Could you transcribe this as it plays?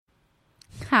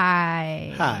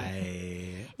Hi.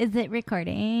 Hi. Is it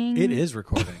recording? It is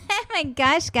recording. Oh my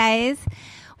gosh, guys.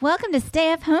 Welcome to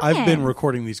Stay Up Home. I've been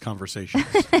recording these conversations.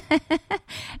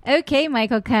 Okay,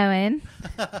 Michael Cohen.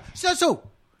 So.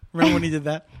 Remember when he did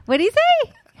that? What did he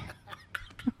say?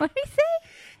 What did he say?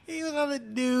 He was on the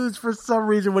news for some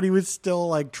reason when he was still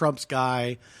like Trump's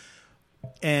guy.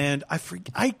 And I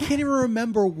can't even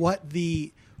remember what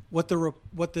the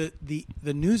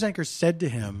news anchor said to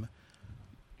him.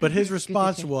 But his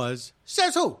response was,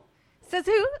 "Says who? Says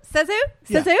who? Says who?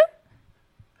 Says Yeah.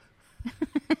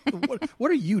 who?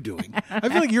 What are you doing? I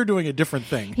feel like you're doing a different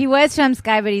thing." He was Trump's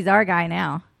guy, but he's our guy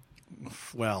now.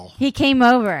 Well, He came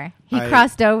over. He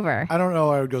crossed over. I don't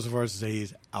know. I would go so far as to say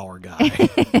he's our guy.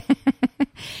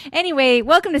 Anyway,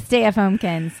 welcome to Stay Up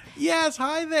Homekins. Yes,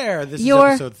 hi there. This is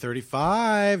episode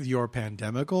 35, your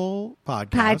pandemical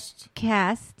podcast.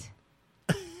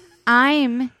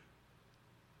 I'm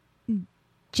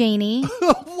Janie.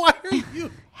 Why are you?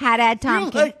 Haddad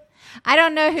Tompkins. I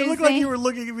don't know who's It looked like you were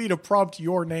looking at me to prompt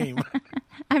your name.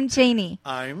 I'm Janie.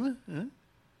 I'm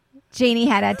Janie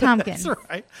Haddad Tompkins. That's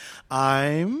right.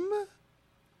 I'm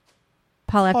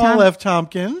Paul F.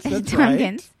 Tompkins. That's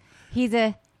Tompkins. right. He's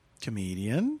a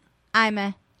Comedian. I'm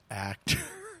a Actor.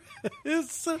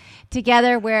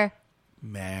 together we're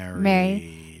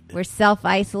Married. We're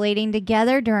self-isolating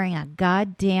together during a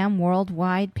goddamn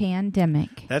worldwide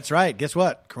pandemic. That's right. Guess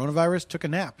what? Coronavirus took a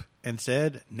nap and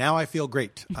said, "Now I feel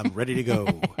great. I'm ready to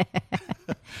go."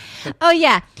 Oh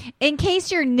yeah. In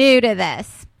case you're new to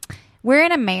this, we're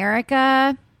in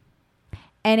America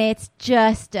and it's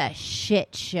just a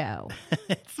shit show.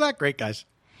 It's not great, guys.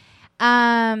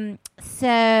 So,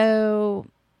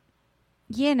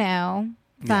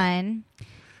 fun.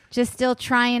 Just still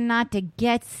trying not to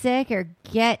get sick or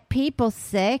get people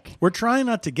sick. We're trying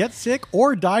not to get sick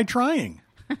or die trying.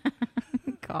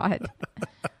 God.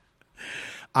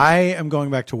 I am going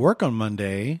back to work on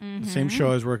Monday. The same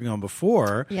show I was working on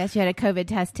before. Yes, you had a COVID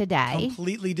test today.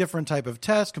 Completely different type of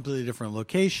test, completely different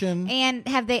location. And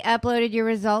have they uploaded your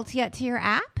results yet to your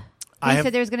app? You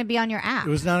said there was going to be on your app. It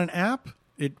was not an app.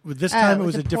 This time it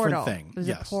was a different portal. thing. It was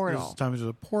a portal. This time it was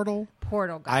a portal.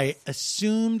 Portal, guys. I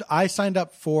assumed I signed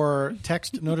up for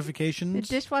text notifications.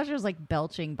 The dishwasher's like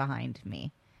belching behind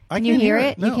me. I Can you can't hear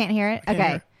it? No, You can't hear it? I can't Okay.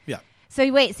 hear it. Yeah.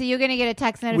 So wait, so you're going to get a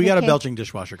text notification? We got a belching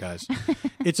dishwasher, guys.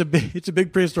 It's a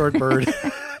big prehistoric bird.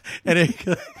 And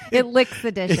it licks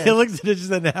the dishes. It licks the dishes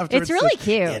and afterwards. It's really says,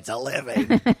 cute. "It's a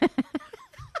living."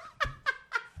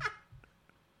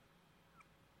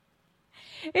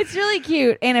 It's really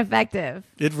cute and effective.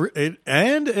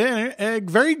 And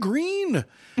very green.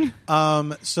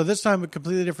 So this time a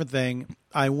completely different thing.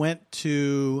 I went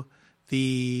to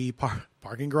the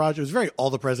parking garage. It was very All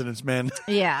the President's Men.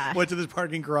 Yeah. Went to this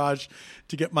parking garage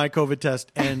to get my COVID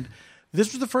test, and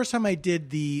this was the first time I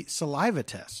did the saliva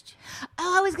test.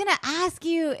 Oh, I was going to ask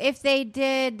you if they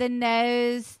did the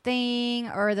nose thing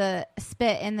or the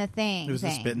spit in the thing. It was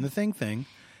the spit in the thing.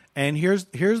 And here's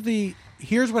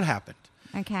what happened.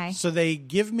 Okay. So they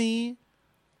give me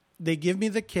the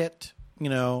kit,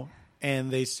 and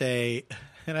they say,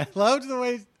 and I loved the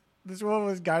way this woman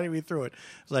was guiding me through it.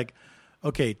 It's like,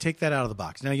 "Okay, take that out of the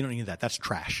box. No, you don't need that. That's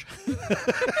trash.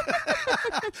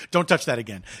 Don't touch that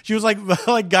again." She was like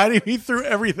guiding me through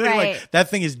everything. Right. Like, that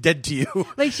thing is dead to you.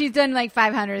 Like she's done like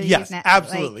 500 of these Yes, now,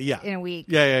 absolutely. like, Yeah. in a week.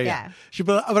 Yeah.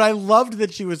 But I loved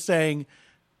that she was saying,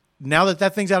 now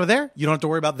that thing's out of there, you don't have to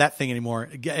worry about that thing anymore.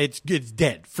 It's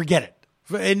dead. Forget it.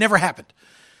 It never happened.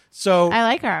 So I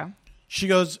like her. she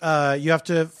goes, "You have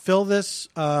to fill this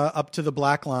up to the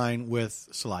black line with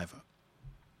saliva."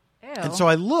 Ew. And so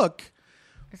I look,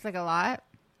 It's like a lot.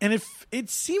 and it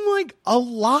seemed like a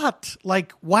lot.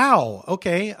 Like, wow,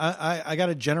 okay, I got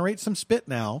to generate some spit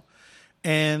now.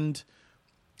 And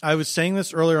I was saying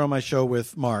this earlier on my show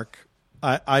with Mark.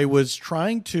 I was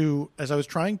trying to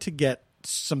get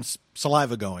some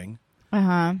saliva going.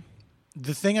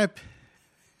 The thing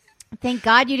Thank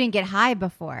God you didn't get high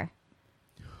before.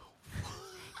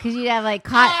 Because you'd have like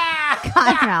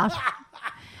cotton mouth.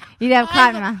 You'd have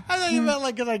cotton mouth. I thought you meant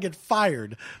like because I get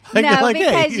fired. Like, No, like,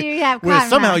 because hey, you have well, cotton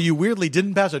somehow mouth. you weirdly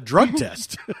didn't pass a drug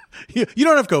test. You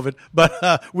don't have COVID,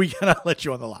 but we cannot let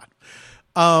you on the lot.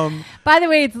 By the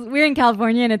way, we're in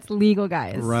California and it's legal,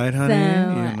 guys. Right, honey?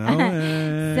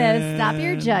 So stop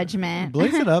your judgment.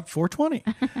 Blaze it up, 420.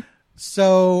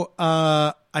 So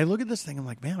I look at this thing. I'm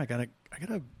like, man, I gotta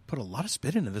put a lot of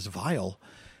spit into this vial.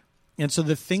 And so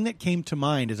the thing that came to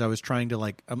mind as I was trying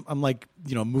to I'm like,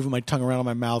 moving my tongue around in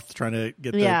my mouth, trying to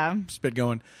get the spit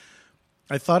going.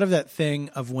 I thought of that thing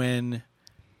of when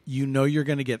you're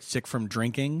going to get sick from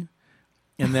drinking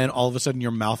and then all of a sudden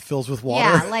your mouth fills with water.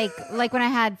 Yeah, like when I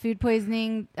had food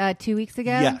poisoning 2 weeks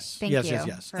ago. Yes. Thank yes, you. yes,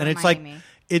 yes. for And it's like reminding me.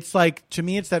 it's like to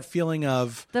me, it's that feeling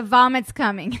of The vomit's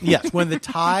coming. yes, when the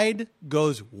tide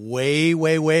goes way,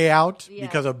 way, way out Yes.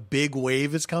 because a big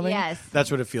wave is coming. Yes.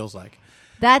 That's what it feels like.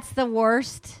 That's the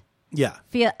worst Yeah.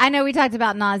 feel. I know we talked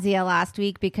about nausea last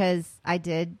week because I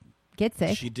did get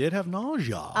sick. She did have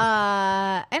nausea.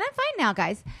 And I'm fine now,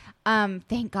 guys.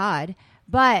 Thank God.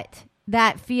 But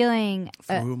that feeling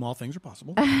For whom all things are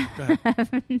possible. Go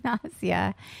ahead.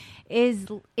 nausea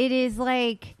is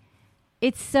like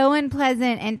it's so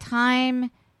unpleasant and time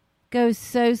goes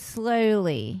so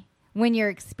slowly when you're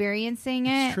experiencing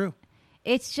it. It's true.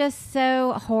 It's just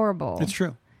so horrible. It's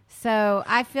true. So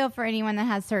I feel for anyone that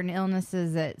has certain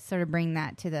illnesses that sort of bring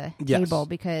that to the Yes. table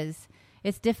because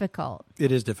it's difficult.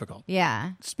 It is difficult.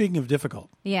 Yeah. Speaking of difficult,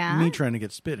 Yeah. me trying to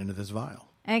get spit into this vial.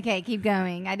 Okay, keep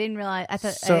going. I didn't realize. I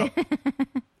thought So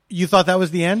you thought that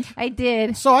was the end? I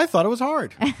did. So I thought it was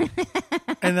hard.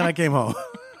 And then I came home.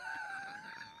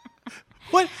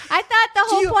 What? I thought the Do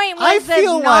whole you- point I was the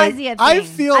feel nausea thing. I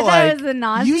feel I thought like it was the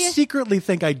nausea. you secretly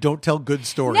think I don't tell good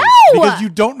stories. No! Because you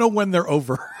don't know when they're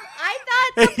over. I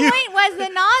thought the You- point was the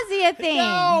nausea thing.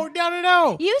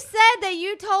 No. You said that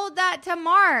you told that to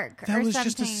Mark. That or was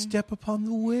something. just a step upon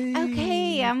the way.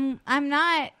 Okay, I'm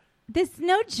not. There's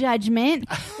no judgment.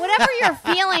 Whatever you're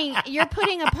feeling, you're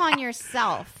putting upon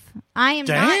yourself. I am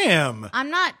Damn.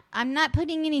 not. I'm not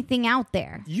putting anything out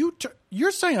there.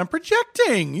 You're saying I'm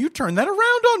projecting. You turn that around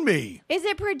on me. Is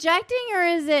it projecting or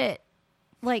is it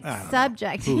like I don't know.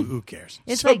 subjecting? Who cares?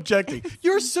 It's like- Subjecting.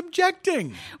 You're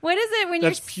subjecting. What is it when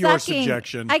That's you're pure sucking?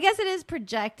 subjection. I guess it is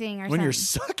projecting or When something. you're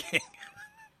sucking.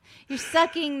 You're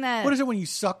sucking the. What is it when you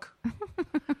suck?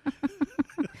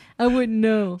 I wouldn't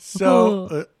know.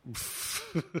 So,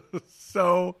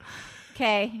 so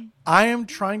Okay. I am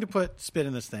trying to put spit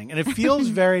in this thing, and it feels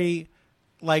very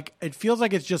like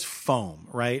it's just foam,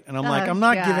 right? And I'm like, Oh, I'm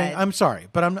not God. giving. I'm sorry,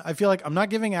 but I feel like I'm not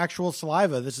giving actual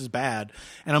saliva. This is bad.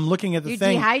 And I'm looking at the You're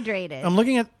thing. dehydrated. I'm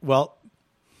looking at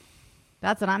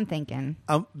That's what I'm thinking.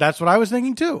 that's what I was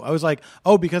thinking too. I was like,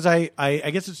 oh, because I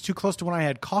guess it's too close to when I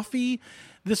had coffee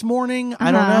this morning.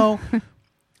 I don't know.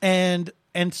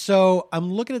 And so I'm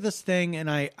looking at this thing,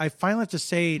 and I finally have to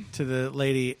say to the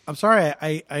lady, I'm sorry,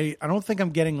 I don't think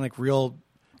I'm getting like real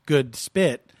good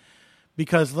spit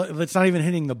because it's not even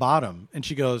hitting the bottom. And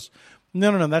she goes,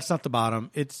 no, that's not the bottom.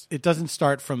 It doesn't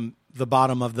start from the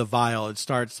bottom of the vial. It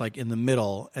starts like in the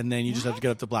middle, and then you just have to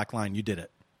get up the black line. You did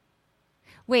it.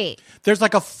 Wait. There's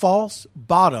like a false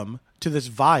bottom to this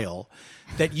vial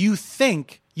that you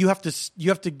think you have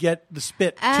to get the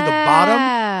spit to the bottom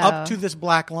up to this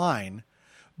black line.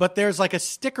 But there's like a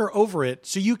sticker over it,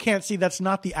 so you can't see that's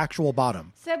not the actual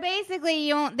bottom. So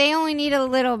basically, they only need a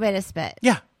little bit of spit.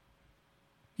 Yeah.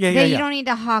 You You don't need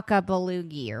to hawk up a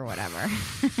loogie or whatever.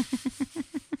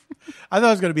 I thought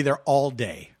I was going to be there all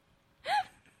day.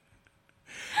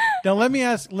 Now let me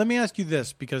ask you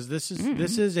this, because this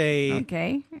is a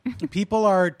Okay. people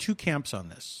are two camps on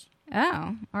this.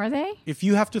 Oh, are they? If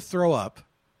you have to throw up,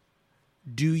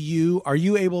 are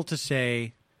you able to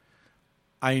say,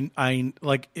 I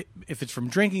like, if it's from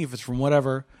drinking, if it's from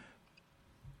whatever,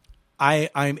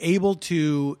 I'm able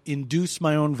to induce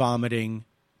my own vomiting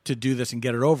to do this and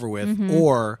get it over with,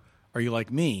 or are you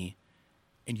like me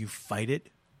and you fight it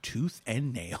tooth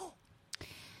and nail?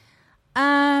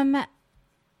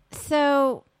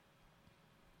 So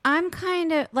I'm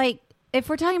kind of like, if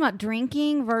we're talking about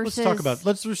drinking versus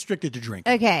Let's restrict it to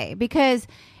drinking. okay, because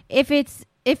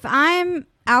if I'm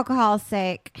alcohol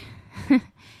sick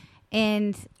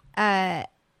and I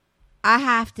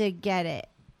have to get it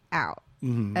out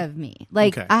of me.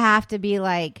 Like Okay. I have to be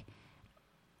like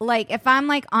if I'm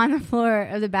like on the floor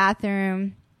of the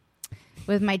bathroom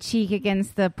with my cheek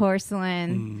against the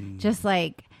porcelain, just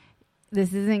like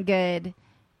this isn't good.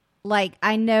 Like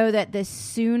I know that the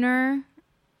sooner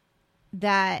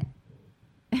that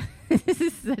this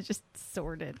is such a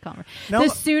sordid conversation. No, The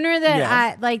sooner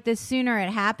that yeah. the sooner it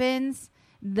happens,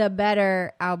 the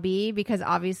better I'll be, because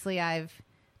obviously I've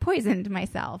poisoned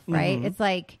myself, right? It's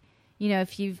like,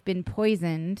 if you've been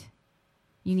poisoned,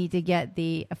 you need to get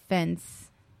the offense.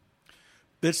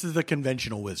 This is the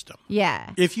conventional wisdom.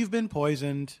 Yeah. If you've been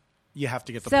poisoned, you have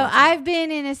to get the So poison. I've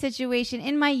been in a situation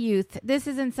in my youth. This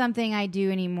isn't something I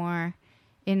do anymore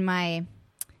in my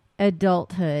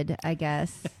adulthood, I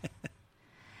guess.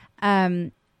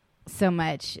 So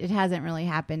much. It hasn't really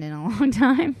happened in a long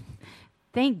time.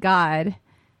 Thank God.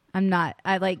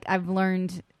 I've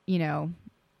learned,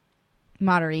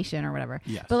 moderation or whatever.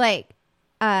 Yes. But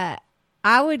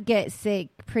I would get sick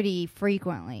pretty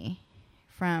frequently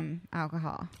from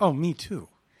alcohol. Oh, me too.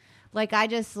 Like, I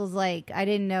just was like, I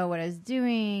didn't know what I was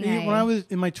doing. When I was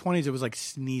in my 20s, it was like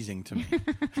sneezing to me.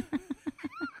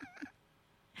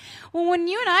 Well, when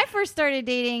you and I first started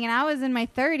dating and I was in my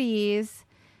 30s,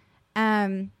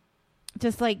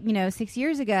 just like, 6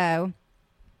 years ago,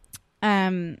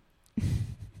 I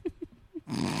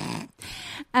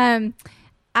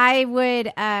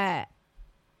would,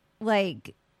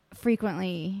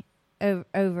 frequently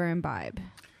over imbibe.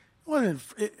 Well,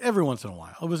 every once in a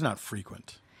while. It was not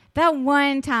frequent. That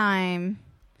one time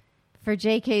for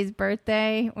JK's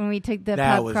birthday when we took the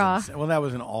pub crawl. Well, that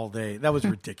was an all day. That was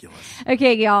ridiculous.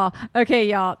 Okay, y'all.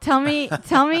 Tell me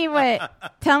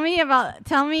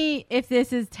if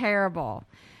this is terrible.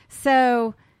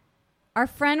 So our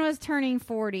friend was turning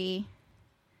 40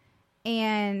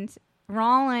 and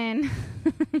Rollin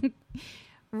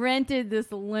rented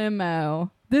this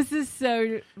limo. This is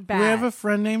so bad. We have a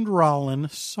friend named Rollin.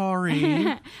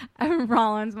 Sorry.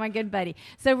 Rollin's my good buddy.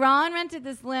 So Rollin rented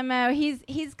this limo. He's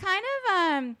kind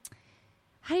of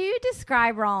how do you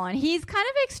describe Rollin? He's kind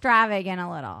of extravagant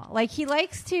a little. Like, he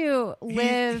likes to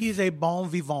live. He's a bon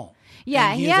vivant. Yeah,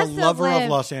 and he he's has a to lover live. of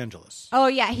Los Angeles. Oh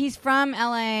yeah, he's from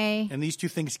LA. And these two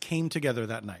things came together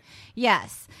that night.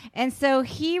 Yes. And so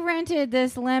he rented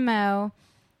this limo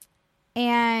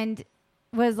and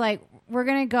was like, we're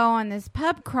going to go on this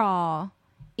pub crawl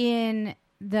in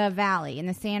the valley, in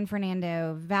the San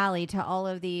Fernando Valley, to all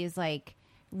of these like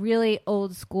really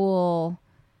old school,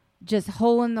 just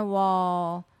hole in the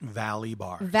wall Valley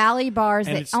bars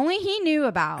and that only he knew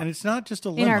about. And it's not just a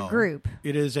limo. In our group.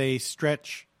 It is a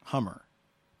stretch Hummer.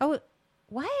 Oh,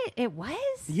 what? It was?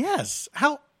 Yes.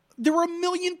 How? There were 1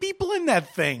 million people in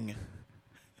that thing.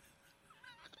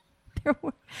 There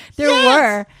were.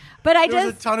 But there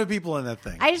was a ton of people in that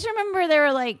thing. I just remember there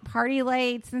were like party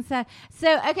lights and stuff.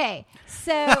 So, okay.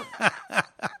 So,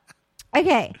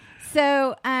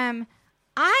 I'm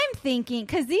thinking,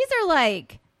 because these are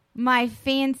like my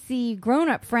fancy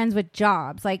grown-up friends with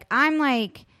jobs. Like, I'm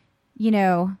like,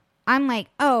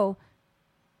 oh,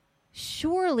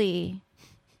 surely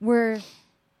we're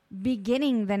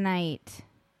beginning the night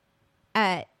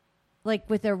at, like,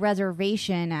 with a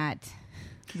reservation at,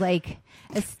 like,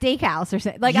 a steakhouse or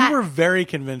something. Like, you were very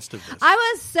convinced of this. I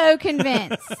was so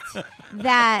convinced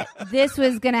that this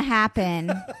was going to happen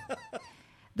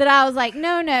that I was like,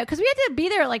 no, because we had to be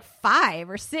there at like 5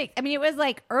 or 6. I mean, it was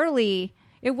like early.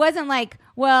 It wasn't like,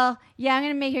 well, yeah, I'm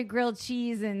going to make a grilled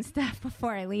cheese and stuff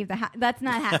before I leave the house. That's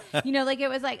not how, like it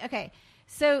was like, okay.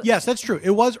 So yes, that's true.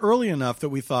 It was early enough that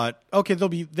we thought, okay,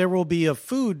 there will be a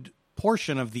food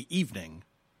portion of the evening.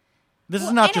 This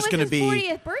is not just going to be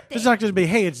 40th birthday. This is not just going to be,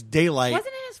 hey, it's daylight.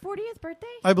 Wasn't it his 40th birthday?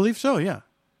 I believe so. Yeah.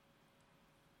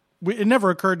 It never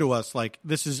occurred to us like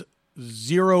this is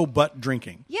zero but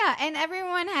drinking. Yeah, and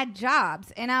everyone had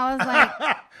jobs, and I was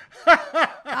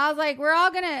like, we're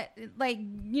all gonna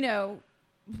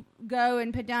go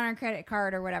and put down our credit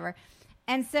card or whatever,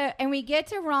 and we get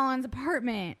to Rollin's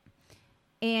apartment,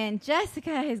 and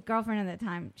Jessica, his girlfriend at the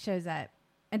time, shows up,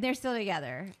 and they're still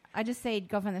together. I just say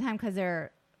girlfriend at the time because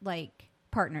they're like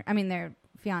partner. I mean, they're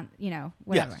fiance,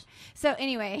 whatever. Yes. So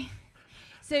anyway,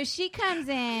 so she comes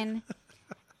in,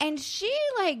 and she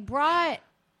like brought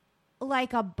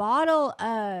like a bottle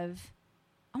of,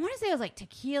 I want to say it was like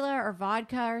tequila or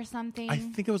vodka or something. I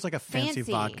think it was like a fancy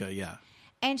vodka, yeah.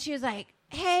 And she was like,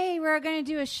 hey, we're going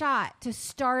to do a shot to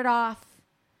start off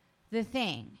the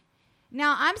thing.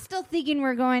 Now, I'm still thinking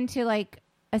we're going to like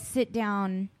a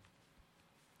sit-down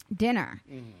dinner.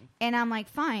 Mm-hmm. And I'm like,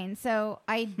 fine. So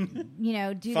I,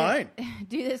 do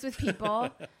this with people.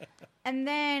 And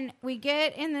then we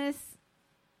get in this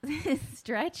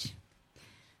stretch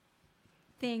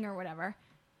thing or whatever,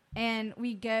 and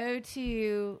we go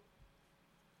to,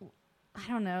 I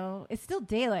don't know, it's still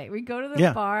daylight. We go to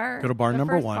the bar. Go to bar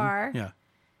number 1. Bar, yeah.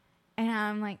 And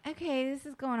I'm like, okay, this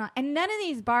is going on. And none of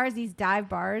these bars, these dive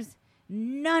bars,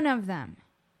 none of them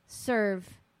serve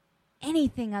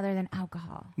anything other than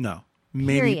alcohol. No.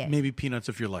 Maybe peanuts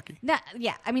if you're lucky. No,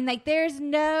 yeah. I mean, like, there's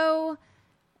no,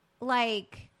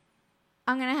 like,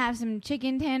 I'm going to have some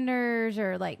chicken tenders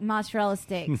or, like, mozzarella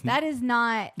sticks. That is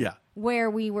not where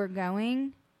we were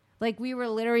going. Like, we were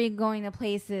literally going to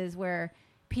places where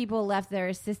people left their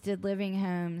assisted living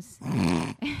homes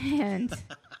and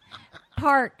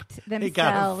parked themselves. They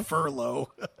got a furlough.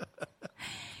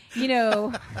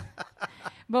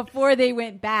 Before they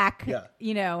went back,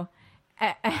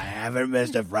 I haven't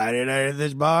missed a Friday night at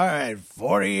this bar in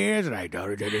 40 years, and I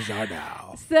don't do this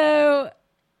now. So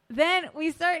then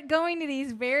we start going to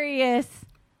these various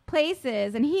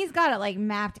places, and he's got it like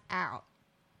mapped out.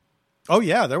 Oh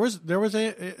yeah, there was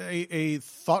a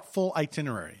thoughtful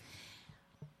itinerary.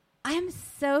 I'm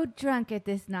so drunk at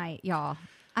this night, y'all.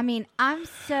 I mean, I'm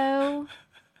so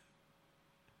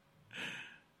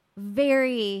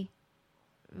very,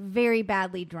 very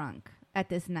badly drunk at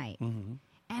this night. Mm-hmm.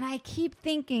 And I keep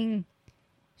thinking,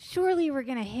 surely we're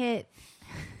going to hit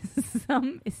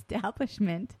some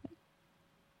establishment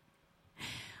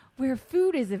where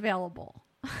food is available.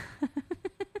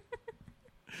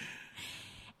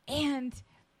 And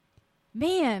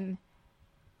man,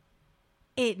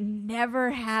 it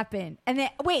never happened. And then,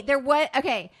 wait, there was,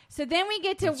 okay. So then we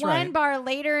get to That's one right. bar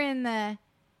later in the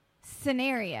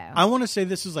scenario. I want to say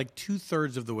this is like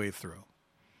 2/3 of the way through.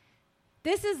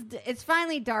 It's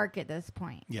finally dark at this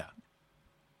point. Yeah.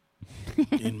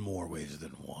 In more ways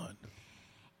than one.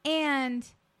 And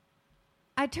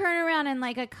I turn around and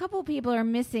like a couple people are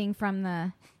missing from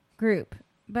the group,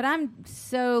 but I'm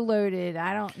so loaded.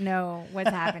 I don't know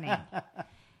what's happening.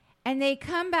 And they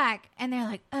come back and they're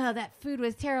like, oh, that food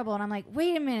was terrible. And I'm like,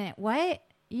 wait a minute. What?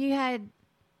 You had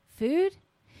food?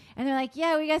 And they're like,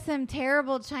 yeah, we got some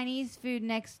terrible Chinese food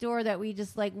next door that we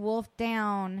just like wolfed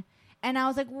down. And I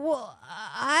was like, well,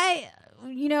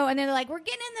 and they're like, we're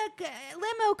getting in the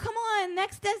limo. Come on,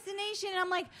 next destination. And I'm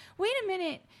like, wait a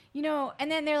minute,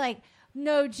 and then they're like,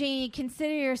 no, Janie,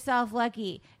 consider yourself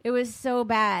lucky. It was so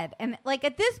bad. And like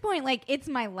at this point, like it's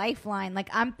my lifeline. Like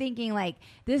I'm thinking like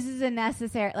this is a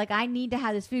necessary, like I need to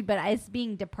have this food, but it's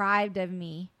being deprived of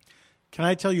me. Can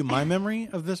I tell you my memory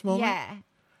of this moment? Yeah.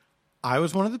 I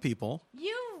was one of the people.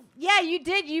 You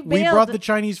did. You We bailed. brought the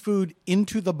Chinese food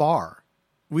into the bar.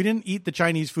 We didn't eat the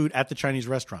Chinese food at the Chinese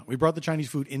restaurant. We brought the Chinese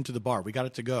food into the bar. We got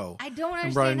it to go. I don't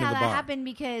and brought it understand into how the that bar. happened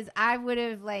because I would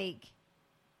have like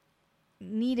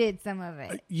needed some of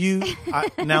it.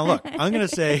 Now look, I'm going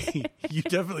to say you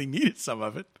definitely needed some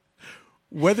of it.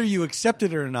 Whether you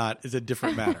accepted it or not is a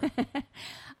different matter.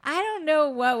 I don't know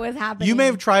what was happening. You may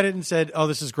have tried it and said, "Oh,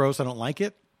 this is gross. I don't like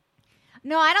it."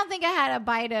 No, I don't think I had a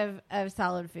bite of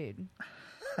solid food.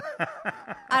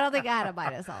 I don't think I had a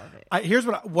bite of solid food. Here's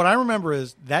what I remember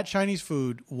is that Chinese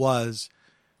food was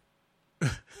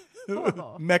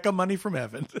Mecca money from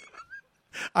heaven.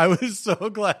 I was so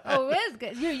glad. Oh, it was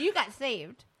good. You got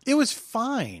saved. It was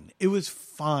fine. It was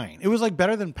fine. It was like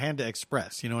better than Panda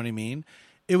Express. You know what I mean?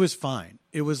 It was fine.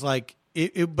 It was like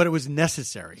but it was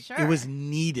necessary. Sure. It was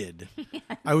needed.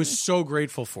 I was so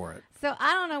grateful for it. So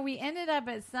I don't know. We ended up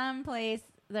at some place.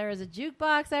 There was a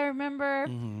jukebox. I remember.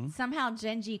 Mm-hmm. Somehow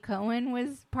Genji Cohen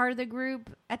was part of the group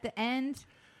at the end.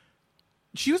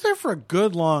 She was there for a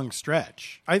good long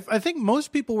stretch. I think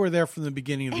most people were there from the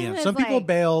beginning to the It end. was Some people like-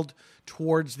 bailed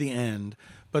towards the end,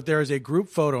 but there is a group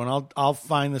photo, and I'll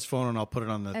find this photo and I'll put it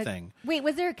on the thing. Wait,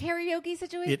 was there a karaoke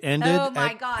situation? It ended. Oh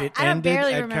my god! It I don't ended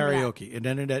barely at remember karaoke. It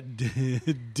ended at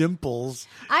Dimples.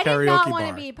 I karaoke did not want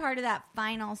bar. to be part of that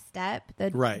final step,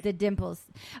 the Right. dimples.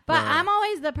 But Right. I'm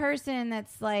always the person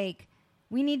that's like,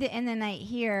 we need to end the night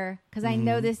here because I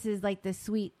know this is like the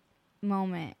sweet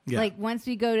moment. Yeah. Like once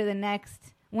we go to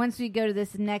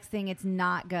this next thing, it's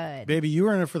not good. Baby, you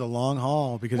were in it for the long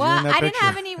haul because Well, you're in that I picture. didn't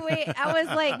have any way. I was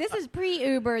like, this is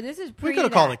pre-Uber. This is pre. We could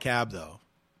have called a cab though,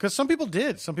 because some people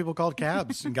did. Some people called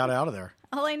cabs and got out of there.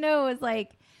 All I know is like,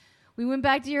 we went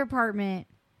back to your apartment.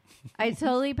 I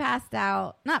totally passed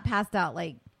out. Not passed out,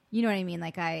 like, you know what I mean?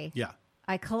 Like I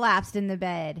collapsed in the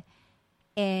bed,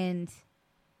 and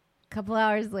a couple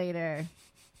hours later,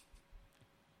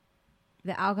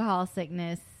 the alcohol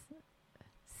sickness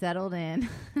settled in.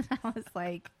 I was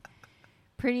like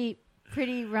pretty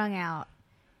wrung out.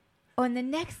 Oh, and the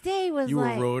next day was You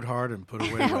like, were rode hard and put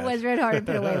away. I wet. was rode hard and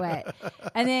put away wet.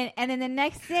 And then the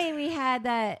next day we had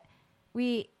that.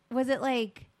 Was it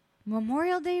like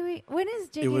Memorial Day? When is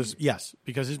Jake? It was, yes,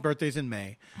 because his birthday's in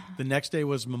May. The next day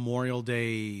was Memorial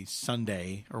Day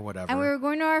Sunday or whatever. And we were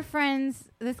going to our friends,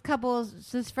 this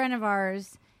friend of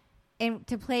ours, and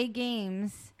to play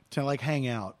games. to like hang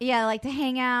out. Yeah, like to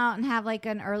hang out and have like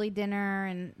an early dinner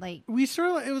and like.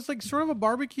 It was like sort of a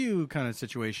barbecue kind of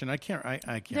situation. I can't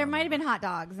There might have been hot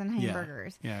dogs and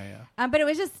hamburgers. Yeah. But it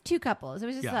was just two couples. It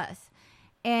was just Yeah. us.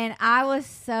 And I was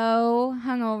so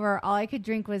hungover. All I could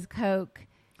drink was Coke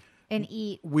and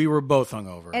eat. We were both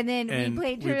hungover. And then we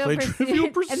played Trivial Trivial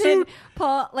Pursuit. And then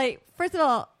Paul, like, first of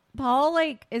all, Paul,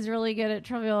 like, is really good at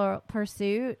Trivial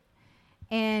Pursuit.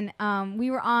 And we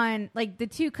were on, like, the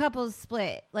two couples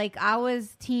split. Like, I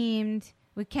was teamed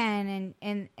with Ken,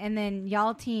 and then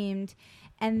y'all teamed.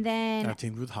 And then I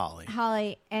teamed with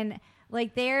Holly. And,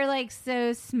 like, they're, like,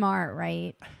 so smart,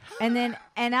 right? And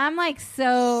I'm, like,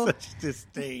 so... Such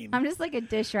disdain. I'm just, like, a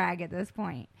dish rag at this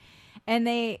point. And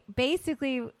they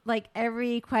basically, like,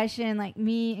 every question, like,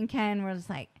 me and Ken were just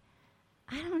like,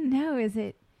 I don't know. Is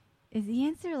the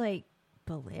answer, like,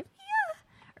 Bolivia?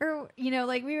 or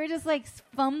like we were just like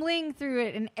fumbling through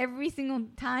it, and every single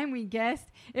time we guessed,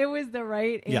 it was the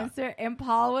right answer, and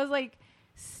Paul was like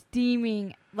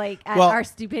steaming like at our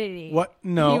stupidity. What?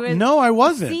 No, I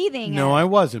wasn't. Seething. No, I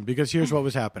wasn't, because here's what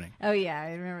was happening. Oh yeah,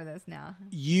 I remember this now.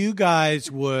 You guys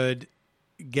would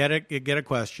get a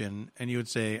question, and you would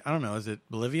say, I don't know, is it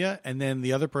Bolivia? And then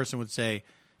the other person would say,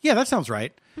 yeah, that sounds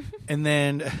right. and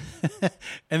then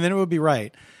it would be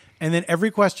right. And then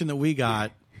every question that we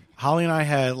got, Holly and I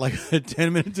had like a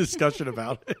 10-minute discussion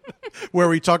about it where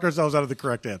we talk ourselves out of the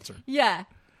correct answer. Yeah.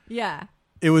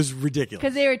 It was ridiculous.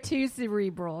 Because they were too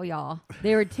cerebral, y'all.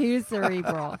 They were too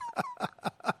cerebral.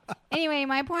 Anyway,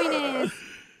 my point is,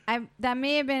 that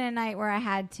may have been a night where I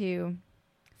had to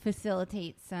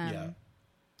facilitate some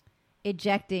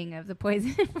ejecting of the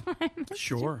poison.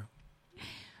 Sure.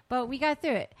 But we got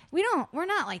through it. We're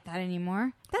not like that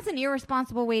anymore. That's an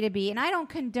irresponsible way to be, and I don't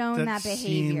condone that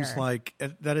behavior. Seems like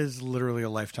that is literally a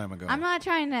lifetime ago. I'm not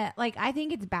trying to, I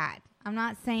think it's bad. I'm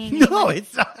not saying no,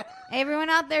 it's not. Everyone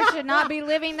out there should not be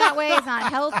living that way. It's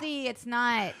not healthy. It's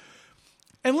not.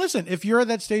 And listen, if you're at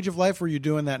that stage of life where you're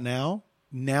doing that now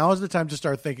is the time to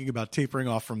start thinking about tapering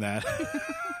off from that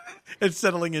and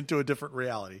settling into a different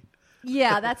reality.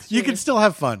 Yeah, that's true. You can still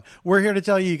have fun. We're here to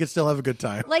tell you can still have a good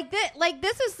time.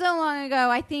 This was so long ago.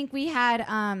 I think we had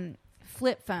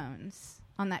flip phones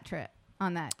on that trip,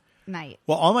 on that night.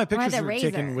 Well, all my pictures were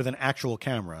taken with an actual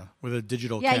camera, with a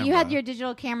digital camera. Yeah, you had your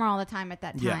digital camera all the time at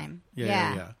that time.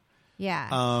 Yeah.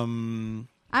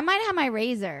 I might have my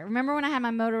Razor. Remember when I had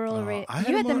my Motorola Razor?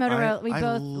 You had the Motorola. We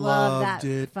both loved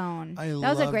that phone. That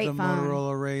was a great phone.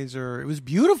 Motorola Razor. It was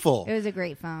beautiful. It was a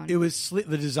great phone. It was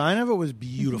the design of it was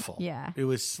beautiful. Yeah. It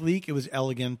was sleek. It was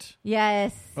elegant.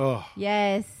 Yes. Oh.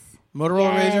 Yes.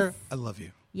 Motorola Razor. I love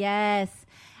you. Yes.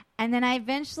 And then I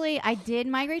did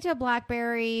migrate to a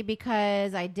BlackBerry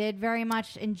because I did very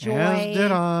much enjoy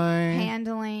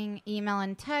handling email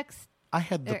and text. I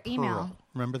had the Pearl. Email.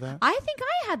 Remember that? I think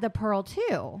I had the Pearl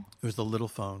too. It was the little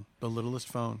phone, the littlest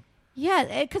phone.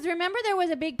 Yeah, because remember there was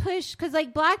a big push because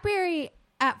BlackBerry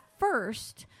at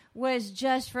first was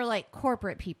just for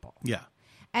corporate people. Yeah.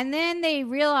 And then they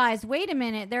realized, wait a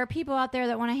minute, there are people out there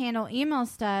that want to handle email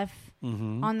stuff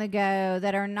on the go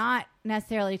that are not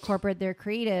necessarily corporate. They're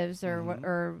creatives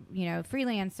or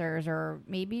freelancers or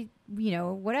maybe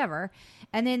whatever.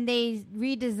 And then they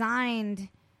redesigned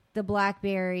the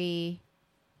BlackBerry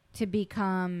to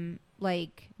become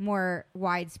more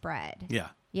widespread. Yeah.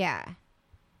 Yeah.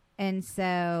 And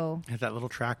so had that little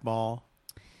trackball.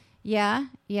 Yeah.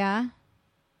 It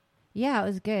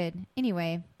was good.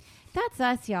 Anyway, that's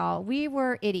us, y'all. We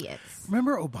were idiots.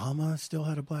 Remember Obama still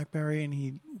had a BlackBerry and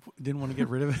he didn't want to get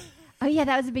rid of it? Oh, yeah,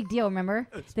 that was a big deal, remember?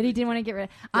 That he didn't want to get rid of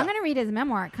it. I'm going to read his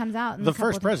memoir. It comes out in The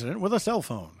first president with a cell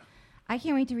phone. I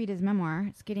can't wait to read his memoir.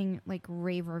 It's getting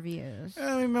rave reviews.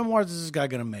 How many memoirs is this guy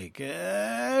going to make?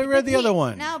 I read the other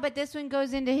one. No, but this one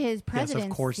goes into his presidency. Yes,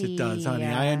 of course it does, honey.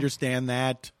 I understand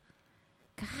that.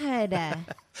 God. I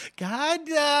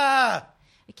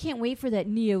can't wait for that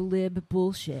neo-lib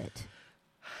bullshit.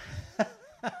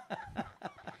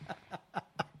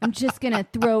 I'm just going to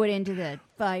throw it into the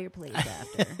fireplace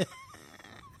after.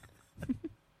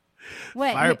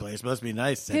 What? Fireplace must be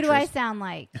nice. Who do I sound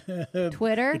like?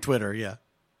 Twitter? Twitter, yeah.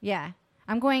 Yeah.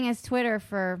 I'm going as Twitter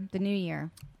for the new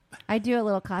year. I do a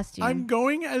little costume. I'm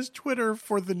going as Twitter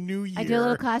for the new year. I do a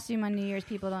little costume on New Year's.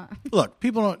 People don't. Look,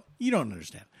 you don't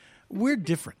understand. We're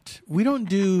different. We don't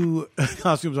do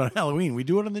costumes on Halloween. We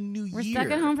do it on the new year. We're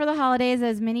stuck at home for the holidays,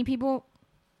 as many people.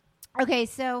 Okay,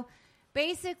 so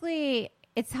basically,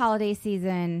 it's holiday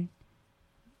season.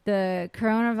 The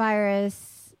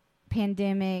coronavirus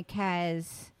pandemic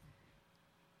has,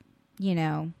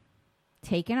 taken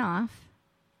off.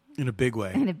 In a big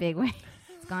way.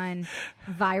 It's gone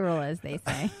viral, as they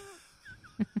say.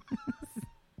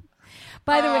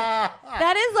 By the way,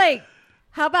 that is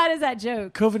how bad is that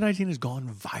joke? COVID-19 has gone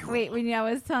viral. Wait, when I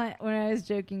was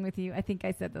joking with you, I think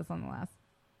I said this on the last,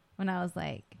 when I was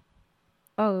like,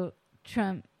 oh,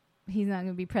 Trump, he's not going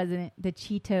to be president. The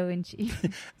Cheeto in chief.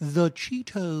 The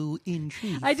Cheeto in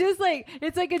chief. I just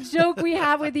it's like a joke we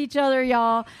have with each other,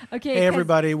 y'all. Okay. Hey,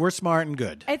 everybody, we're smart and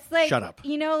good. It's shut up.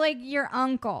 Your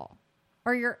uncle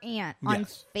or your aunt on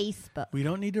Facebook. We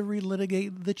don't need to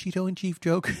relitigate the Cheeto in chief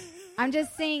joke. I'm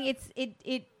just saying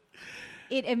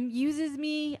it amuses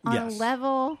me on a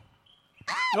level.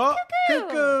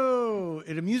 Cuckoo!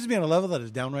 It amuses me on a level that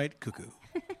is downright cuckoo.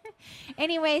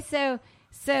 Anyway, so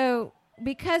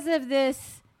because of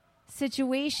this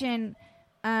situation,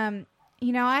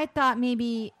 I thought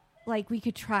maybe we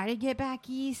could try to get back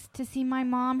east to see my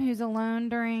mom, who's alone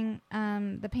during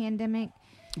the pandemic.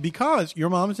 Because your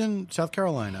mom's in South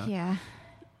Carolina. Yeah.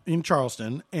 in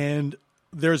Charleston, and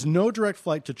there's no direct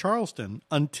flight to Charleston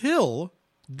until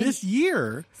this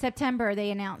year. September, they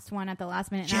announced one at the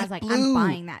last minute, and I was like, JetBlue. I'm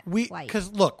buying that flight.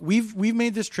 Because look, we've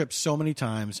made this trip so many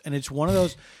times, and it's one of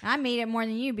those. I made it more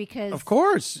than you because Of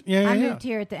course, I moved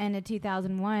here at the end of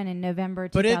 2001 in November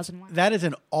 2001. But that is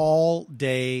an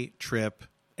all-day trip,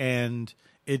 and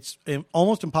it's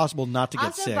almost impossible not to get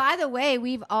also, sick. by the way,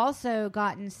 we've also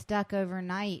gotten stuck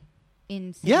overnight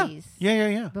in Yeah, cities.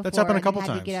 yeah. That's happened a couple had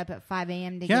times. to get up at 5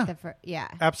 a.m. to Yeah. get the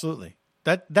Absolutely.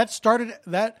 That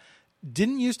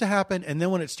didn't used to happen, and then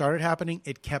when it started happening,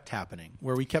 it kept happening,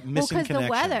 where we kept missing because the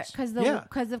weather, connections.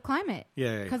 because of climate,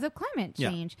 Yeah. because of climate Yeah.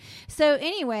 change. So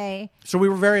anyway, So we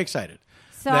were very excited.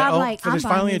 so I'm like, there's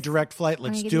I'm finally buying a direct flight. I'm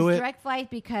gonna Let's get do this it. direct flight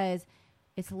because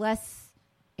it's less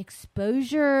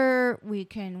exposure. We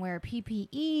can wear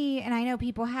PPE, and I know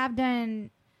people have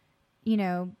done,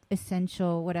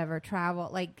 essential whatever travel.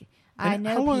 Like I And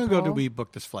know. how long ago people- did we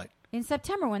book this flight? in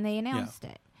September when they announced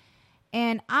it.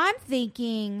 And I'm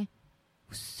thinking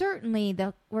certainly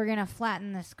that we're going to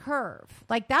flatten this curve.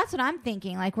 Like that's what I'm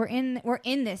thinking. Like we're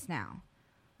in this now.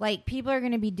 Like people are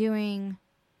going to be doing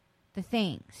the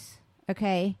things,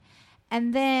 okay?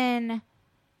 And then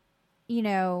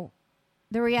the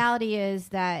reality is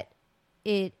that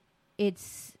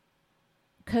it's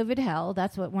COVID hell.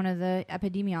 That's what one of the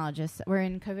epidemiologists, we're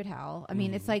in COVID hell. I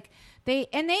mean, it's like they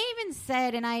even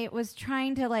said, and I was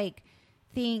trying to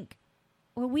think,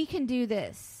 well, we can do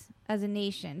this as a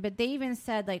nation, but they even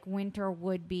said winter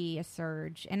would be a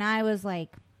surge. And I was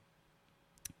like,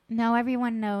 no,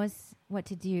 everyone knows what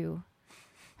to do.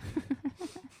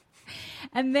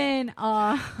 And then,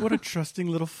 What a trusting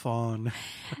little fawn.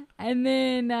 and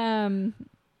then,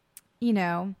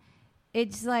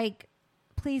 it's like,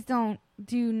 please don't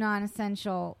do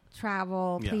non-essential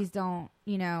travel. Yeah. Please don't,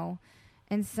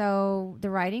 And so the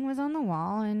writing was on the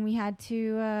wall, and we had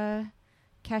to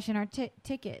cash in our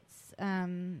tickets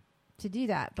to do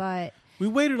that. But We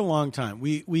waited a long time.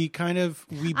 We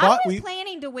I was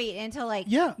planning to wait until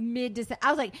Yeah. mid-December. I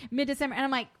was like mid-December, and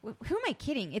I'm like, who am I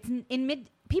kidding? It's in mid.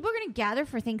 People are going to gather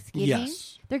for Thanksgiving.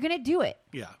 Yes. They're going to do it.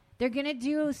 Yeah. They're going to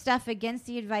do stuff against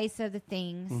the advice of the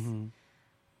things. Mm-hmm.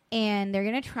 And they're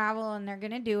going to travel, and they're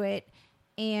going to do it.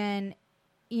 And,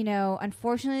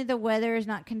 unfortunately, the weather is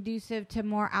not conducive to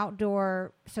more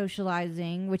outdoor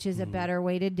socializing, which is a better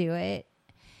way to do it.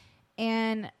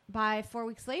 And by 4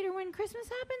 weeks later, when Christmas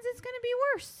happens, it's going to be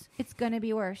worse. It's going to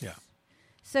be worse. Yeah.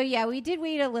 So, yeah, we did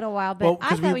wait a little while, but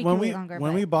I thought we could wait longer.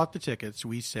 When but we bought the tickets,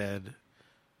 we said,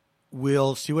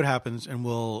 we'll see what happens, and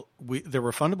they're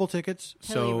refundable tickets,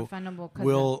 Totally so refundable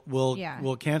 'cause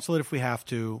we'll cancel it if we have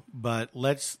to, but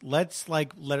let's let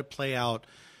it play out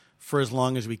for as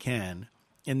long as we can,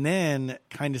 and then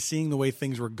kind of seeing the way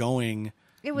things were going.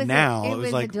 It was now it it was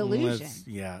was like a delusion.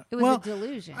 It was a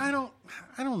delusion. I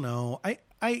don't know.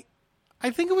 I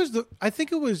think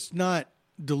it was not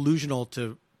delusional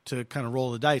to kind of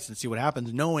roll the dice and see what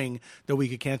happens, knowing that we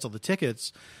could cancel the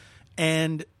tickets,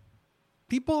 and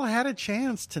people had a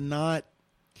chance to not,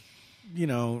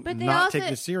 But they not also, take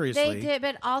this seriously. They did,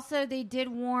 but also they did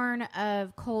warn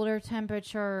of colder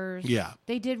temperatures. Yeah.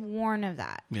 They did warn of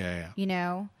that. Yeah.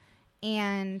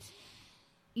 And,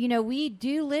 we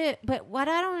do live, but what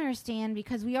I don't understand,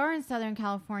 because we are in Southern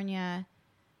California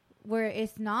where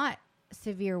it's not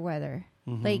severe weather.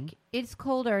 Mm-hmm. Like, it's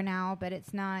colder now, but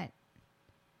it's not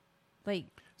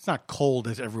It's not cold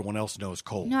as everyone else knows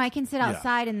cold. No, I can sit Yeah.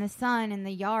 outside in the sun in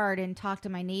the yard and talk to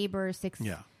my neighbor 6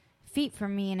 Yeah. feet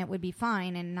from me, and it would be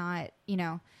fine and not,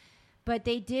 But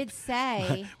they did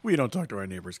say... We don't talk to our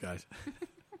neighbors, guys.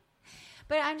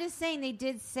 But I'm just saying they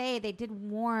did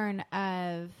warn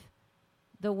of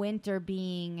the winter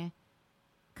being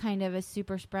kind of a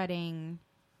super spreading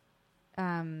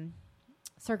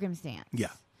circumstance. Yeah.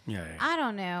 I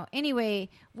don't know. Anyway,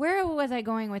 where was I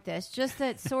going with this? Just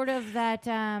that sort of that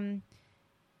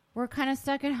we're kind of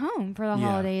stuck at home for the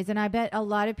holidays. And I bet a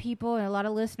lot of people and a lot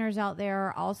of listeners out there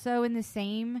are also in the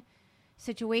same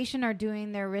situation, are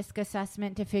doing their risk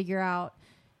assessment to figure out,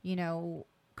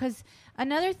 because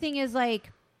another thing is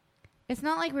it's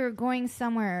not like we were going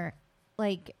somewhere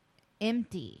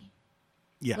empty.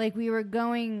 Yeah. Like we were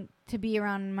going to be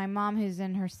around my mom who's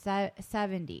in her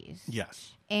 70s.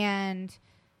 Yes. And,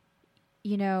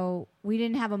 we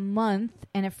didn't have a month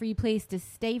and a free place to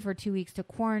stay for 2 weeks to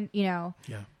quarantine,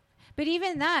 Yeah. But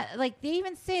even that, they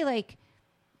even say,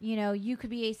 you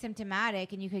could be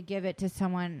asymptomatic and you could give it to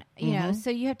someone, Mm-hmm. so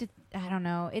you have to, I don't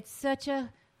know. It's such a,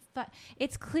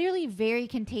 it's clearly very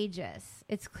contagious.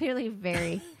 It's clearly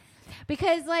very,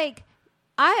 because,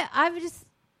 I've just,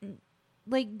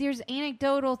 there's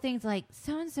anecdotal things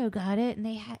so-and-so got it and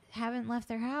they haven't left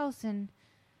their house and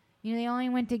they only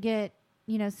went to get,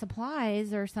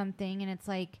 supplies or something. And it's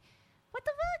like, what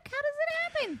the fuck? How does it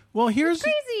happen? Well, here's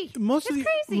crazy. most Crazy.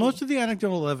 of the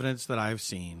anecdotal evidence that I've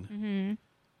seen. Mm-hmm.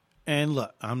 And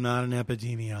look, I'm not an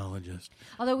epidemiologist.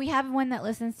 Although we have one that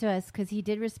listens to us because he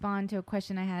did respond to a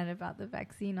question I had about the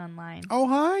vaccine online. Oh,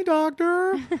 hi,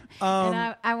 doctor.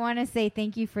 And I want to say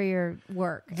thank you for your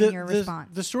work and your response.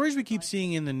 The stories we keep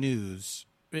seeing in the news,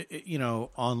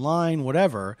 online,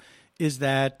 whatever, is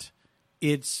that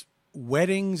it's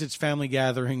weddings, it's family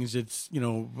gatherings, it's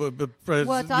it's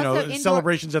also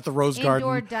celebrations at the Rose Garden,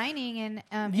 indoor dining,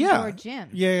 and indoor gym.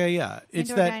 Yeah.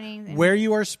 It's Indoor that dining where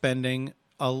you are spending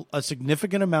a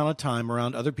significant amount of time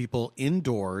around other people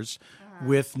indoors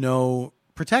with no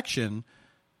protection,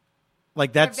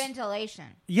 like that's or ventilation.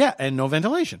 Yeah, and no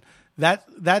ventilation.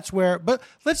 That's where. But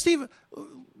let's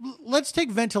take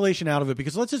ventilation out of it,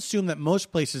 because let's assume that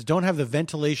most places don't have the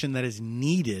ventilation that is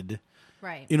needed,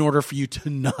 right, in order for you to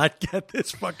not get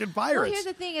this fucking virus. Well, here's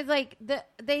the thing: is like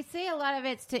they say a lot of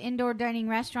it's to indoor dining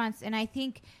restaurants, and I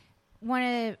think one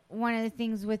of the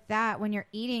things with that, when you're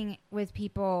eating with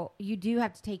people, you do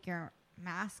have to take your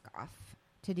mask off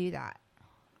to do that.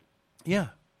 Yeah.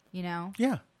 Yeah.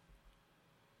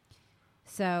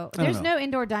 So there's no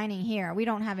indoor dining here. We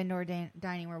don't have indoor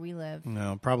dining where we live.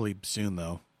 No, probably soon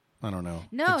though. I don't know.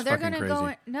 No, it's they're going to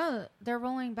go. No, they're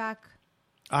rolling back.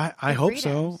 I hope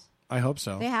so. I hope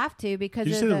so. They have to, because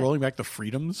did you say they're rolling back the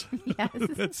freedoms? Yes.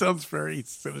 That sounds very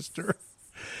sinister.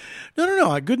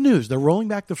 No. Good news. They're rolling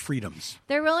back the freedoms.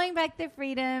 They're rolling back the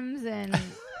freedoms, and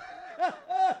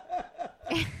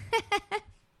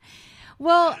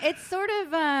well, it's sort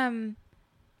of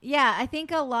I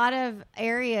think a lot of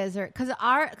areas are because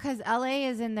LA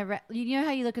is in the you know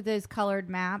how you look at those colored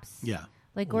maps? Yeah.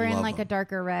 Like we're in like a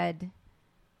darker red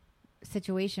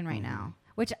situation right now,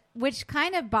 which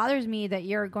kind of bothers me that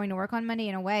you're going to work on Monday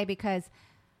in a way, because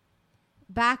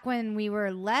back when we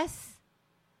were less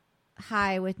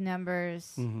high with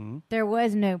numbers, there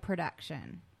was no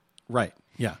production. Right.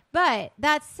 Yeah. But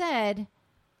that said,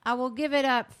 I will give it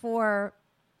up for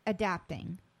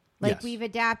adapting. Like we've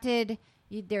adapted.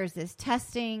 There's this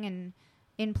testing and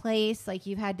in place. Like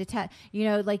you've had to test.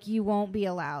 Like you won't be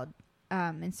allowed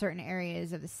in certain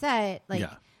areas of the set. Like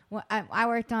I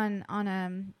worked on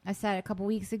a set a couple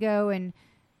weeks ago, and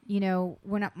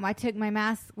when I took my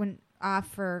mask off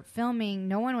for filming,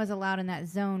 no one was allowed in that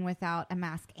zone without a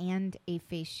mask and a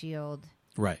face shield.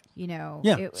 Right.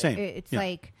 Same. It's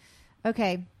like,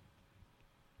 okay.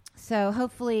 So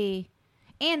hopefully,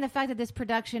 and the fact that this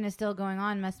production is still going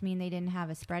on must mean they didn't have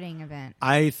a spreading event.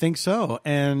 I think so.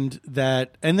 And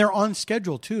they're on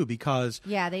schedule too, because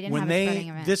they didn't have a spreading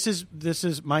event. This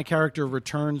is my character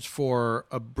returns for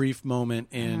a brief moment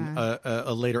in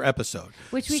a later episode.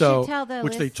 Which we should tell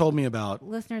they told me about.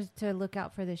 Listeners to look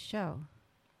out for this show.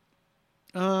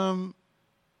 I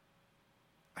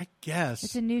guess.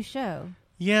 It's a new show.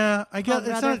 Yeah, I guess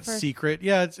it's not a secret.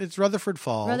 Yeah, it's Rutherford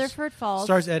Falls. Rutherford Falls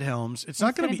stars Ed Helms. It's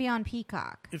not going to be on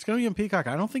Peacock. It's going to be on Peacock.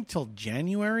 I don't think till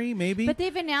January, maybe. But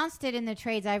they've announced it in the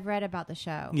trades I've read about the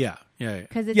show. Yeah.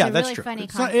 Because it's a really funny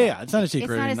concept. It's not a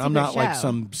secret. I'm not like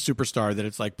some superstar that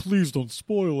it's like, please don't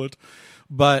spoil it.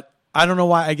 But I don't know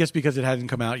why. I guess because it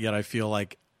hasn't come out yet. I feel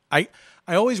like I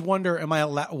always wonder,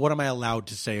 what am I allowed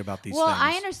to say about these things? Well,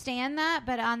 I understand that,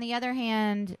 but on the other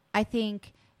hand, I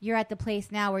think you're at the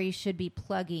place now where you should be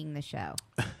plugging the show.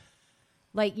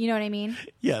 Like, you know what I mean?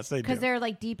 Yes, I do. Because they're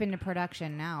like deep into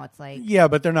production now. It's like... Yeah,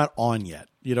 but they're not on yet.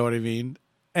 You know what I mean?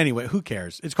 Anyway, who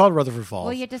cares? It's called Rutherford Falls.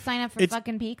 Well, you have to sign up for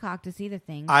fucking Peacock to see the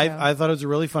thing. I thought it was a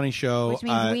really funny show. Which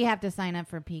means we have to sign up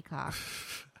for Peacock.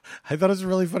 I thought it was a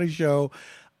really funny show.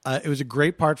 It was a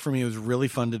great part for me. It was really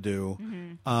fun to do.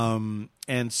 Mm-hmm.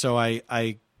 And so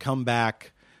I come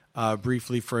back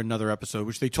briefly for another episode,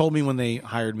 which they told me when they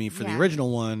hired me for the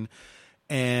original one.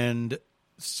 And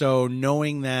so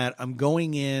knowing that I'm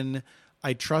going in,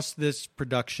 I trust this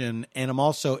production, and I'm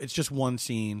also, it's just one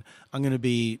scene. I'm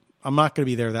not going to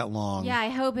be there that long. Yeah, I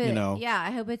hope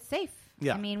I hope it's safe.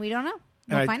 Yeah. I mean, we don't know.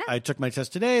 We'll find out. I took my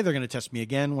test today. They're going to test me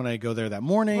again when I go there that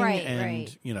morning. Right,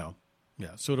 and, yeah,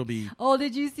 so it'll be... Oh,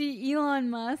 did you see Elon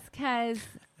Musk has...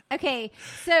 Okay,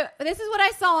 so this is what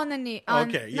I saw on the news.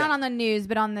 Not on the news,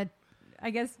 but on the... I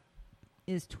guess...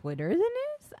 Is Twitter the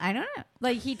news? I don't know.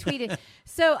 Like, he tweeted...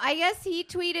 So, I guess he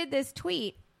tweeted this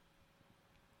tweet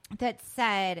that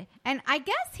said... And I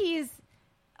guess he's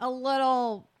a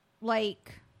little,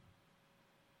 like...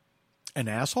 An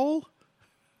asshole?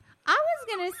 I was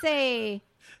going to say...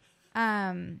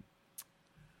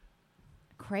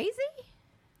 crazy?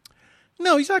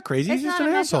 No, he's not crazy. He's just an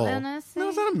asshole. No, it's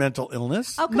not a mental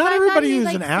illness. Not everybody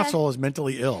who's an asshole is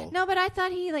mentally ill. No, but I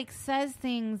thought he says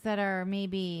things that are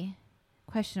maybe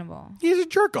questionable? He's a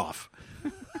jerk off.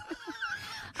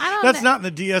 I don't That's know. not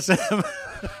in the DSM.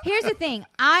 Here's the thing.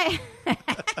 I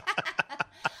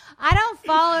don't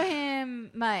follow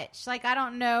him much. Like, I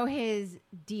don't know his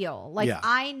deal. Like, Yeah.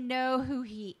 I know who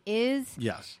he is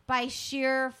Yes. by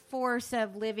sheer force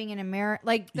of living in America.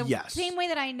 Like, the Yes. same way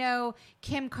that I know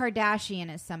Kim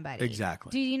Kardashian is somebody.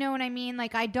 Exactly. Do you know what I mean?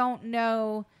 Like, I don't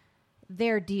know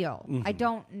their deal. I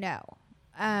don't know.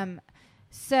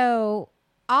 So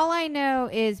all I know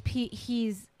is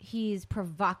he's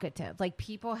provocative. Like,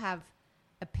 people have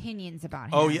opinions about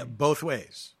him. Oh, yeah. Both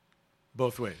ways.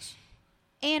 Both ways.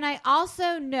 And I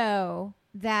also know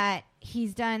that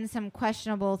he's done some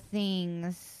questionable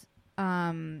things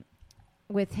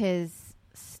with his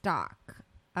stock,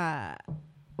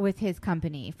 with his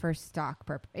company for stock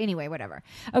purpose. Anyway, whatever.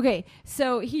 Okay,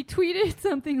 so he tweeted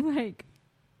something like,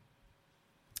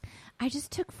 I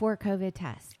just took 4 COVID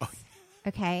tests.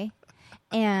 Okay?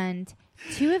 And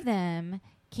 2 of them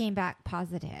came back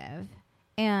positive,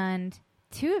 and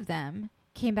 2 of them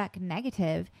came back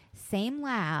negative. Same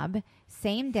lab,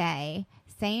 same day,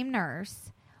 same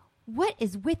nurse. What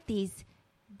is with these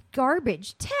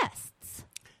garbage tests?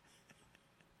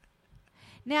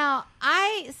 Now,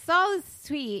 I saw this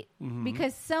tweet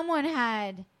because someone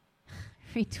had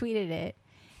retweeted it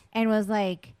and was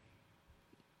like,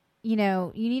 you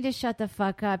know, you need to shut the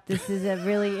fuck up. This is a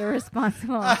really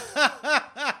irresponsible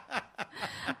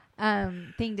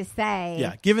thing to say.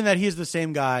 Yeah. Given that he's the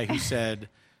same guy who said,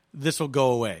 this will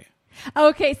go away.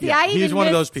 Okay, see, Yeah, he's one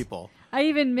of those people. I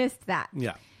even missed that.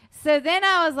 Yeah. So then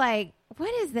I was like,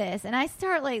 what is this? And I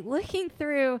start like looking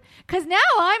through, because now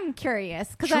I'm curious,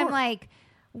 because Sure. I'm like,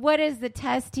 what is the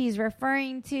test he's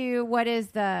referring to? What is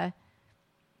the,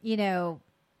 you know,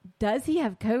 does he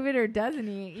have COVID or doesn't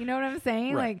he? You know what I'm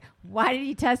saying? Right. Like, why did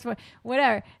he test for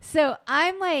whatever? So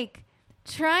I'm like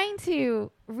trying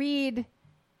to read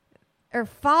or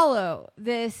follow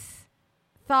this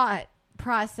thought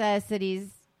process that he's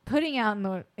putting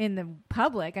out in the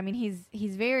public. I mean,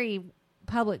 he's very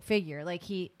public figure. Like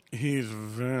he's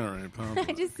very public.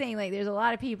 I'm just saying, like, there's a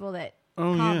lot of people that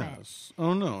Oh, comment. yes.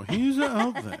 Oh, no. He's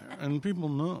out there, and people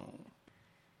know.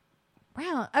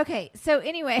 Wow. Okay. So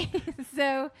anyway,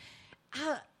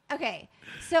 okay.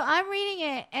 So I'm reading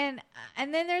it, and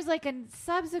then there's like a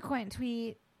subsequent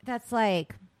tweet that's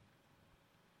like,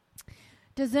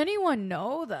 does anyone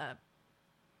know the,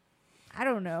 I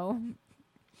don't know,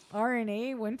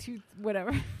 RNA 1, 2,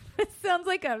 whatever. It sounds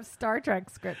like a Star Trek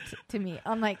script to me.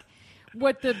 I'm like,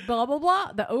 what the blah blah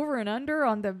blah, the over and under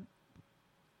on the.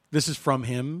 This is from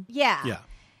him? Yeah. Yeah.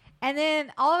 And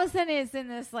then all of a sudden it's in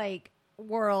this like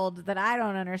world that I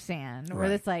don't understand, where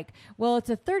Right. it's like, well, it's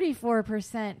a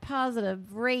 34%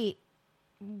 positive rate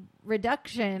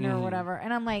reduction or whatever.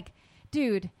 And I'm like,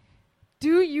 dude,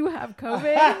 do you have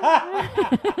COVID?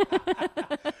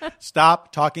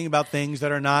 Stop talking about things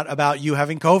that are not about you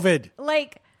having COVID.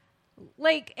 like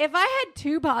if I had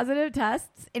 2 positive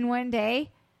tests in one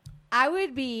day, I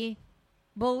would be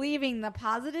believing the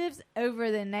positives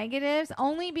over the negatives,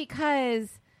 only because,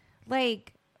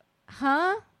 like,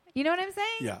 you know what I'm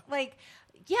saying? Yeah. Like,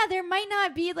 yeah, there might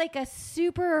not be like a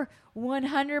super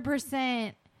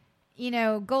 100%, you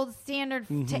know, gold standard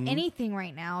to anything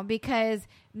right now, because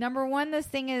number one, this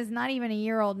thing is not even a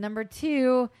year old. Number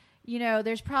 2, you know,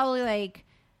 there's probably like,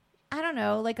 I don't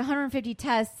know, like 150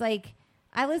 tests. Like,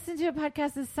 I listened to a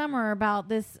podcast this summer about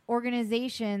this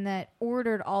organization that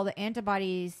ordered all the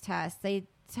antibodies tests. They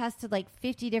tested like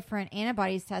 50 different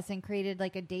antibodies tests and created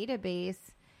like a database.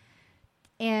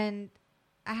 And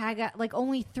I got like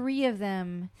only 3 of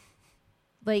them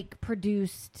like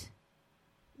produced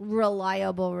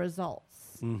reliable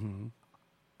results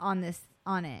on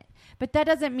it. But that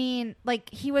doesn't mean, like,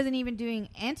 he wasn't even doing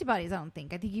antibodies, I don't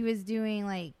think. I think he was doing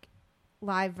like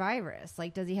live virus.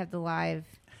 Like, does he have the live?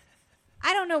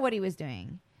 I don't know what he was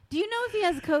doing. Do you know if he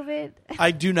has COVID?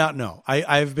 I do not know.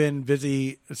 I've been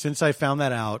busy since I found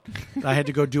that out. I had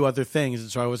to go do other things, and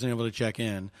so I wasn't able to check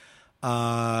in.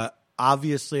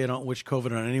 Obviously, I don't wish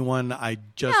COVID on anyone. I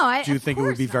just do think it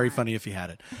would be very funny if he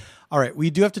had it. All right, we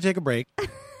do have to take a break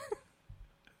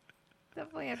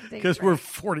Definitely have to take a because break. we're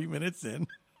 40 minutes in.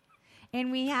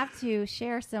 And we have to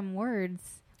share some words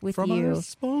with From you our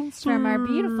sponsors. from our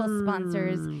beautiful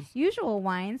sponsors, Usual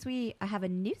Wines. We have a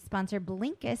new sponsor,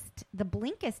 Blinkist, the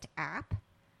Blinkist app.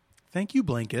 Thank you,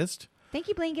 Blinkist. Thank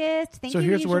you, Blinkist. Thank So you,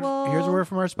 here's Usual. a word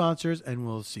from our sponsors, and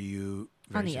we'll see you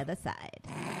on the soon. other side.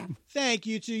 Thank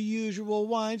you to Usual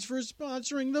Wines for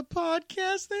sponsoring the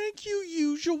podcast. Thank you,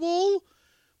 Usual.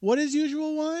 What is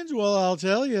Usual Wines? Well, I'll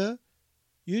tell you.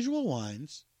 Usual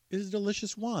Wines is a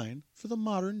delicious wine for the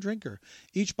modern drinker.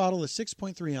 Each bottle is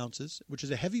 6.3 ounces, which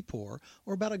is a heavy pour,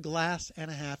 or about a glass and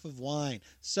a half of wine.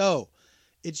 So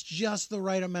it's just the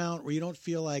right amount where you don't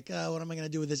feel like, oh, what am I going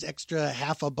to do with this extra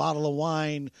half a bottle of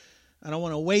wine? I don't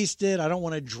want to waste it. I don't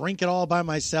want to drink it all by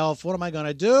myself. What am I going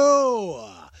to do?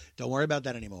 Don't worry about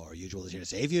that anymore. Usual is here to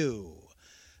save you.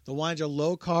 The wines are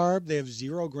low carb. They have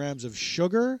 0 grams of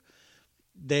sugar.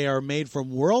 They are made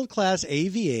from world-class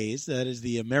AVAs. That is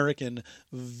the American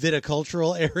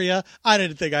Viticultural Area. I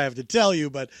didn't think I have to tell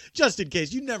you, but just in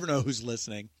case, you never know who's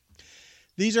listening.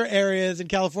 These are areas in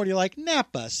California like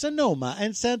Napa, Sonoma,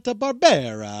 and Santa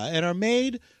Barbara, and are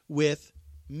made with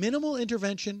minimal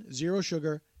intervention, 0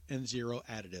 sugar, and 0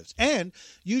 additives. And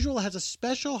Usual has a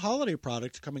special holiday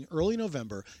product coming early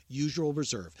November, Usual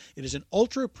Reserve. It is an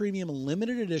ultra-premium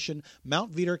limited edition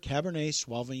Mount Veeder Cabernet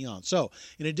Sauvignon. So,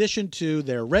 in addition to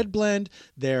their red blend,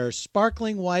 their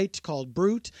sparkling white called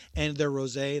Brut, and their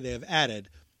rosé, they have added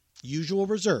Usual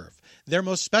Reserve. Their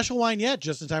most special wine yet,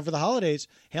 just in time for the holidays,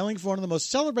 hailing from one of the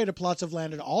most celebrated plots of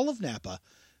land in all of Napa.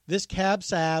 This Cab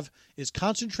Sav is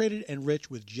concentrated and rich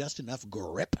with just enough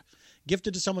grip.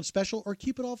 Gifted to someone special, or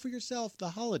keep it all for yourself. The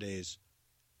holidays,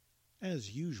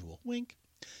 as usual. Wink.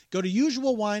 Go to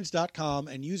usualwines.com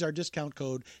and use our discount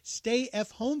code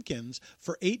STAYFHomekins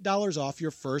for $8 off your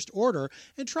first order.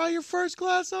 And try your first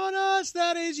glass on us.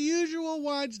 That is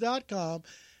usualwines.com.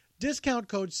 Discount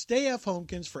code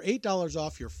STAYFHomekins for $8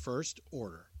 off your first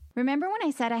order. Remember when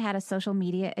I said I had a social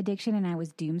media addiction and I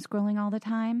was doom scrolling all the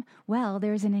time? Well,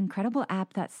 there's an incredible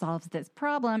app that solves this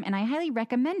problem, and I highly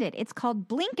recommend it. It's called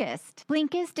Blinkist.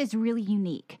 Blinkist is really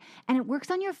unique, and it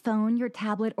works on your phone, your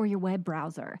tablet, or your web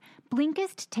browser.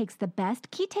 Blinkist takes the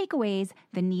best key takeaways,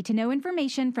 the need-to-know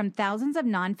information from thousands of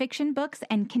nonfiction books,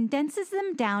 and condenses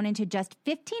them down into just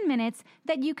 15 minutes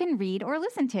that you can read or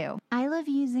listen to. I love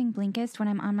using Blinkist when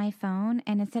I'm on my phone,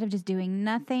 and instead of just doing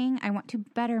nothing, I want to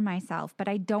better myself, but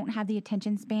I don't have the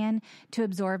attention span to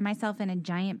absorb myself in a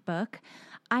giant book.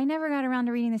 I never got around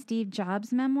to reading the Steve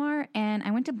Jobs memoir, and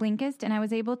I went to Blinkist and I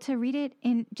was able to read it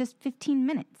in just 15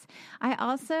 minutes. I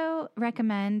also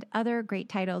recommend other great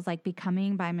titles like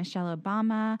Becoming by Michelle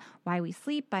Obama, Why We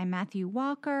Sleep by Matthew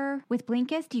Walker. With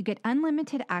Blinkist, you get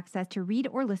unlimited access to read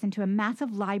or listen to a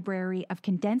massive library of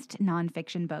condensed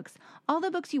nonfiction books, all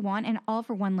the books you want and all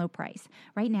for one low price.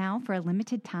 Right now, for a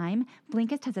limited time,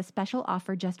 Blinkist has a special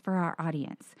offer just for our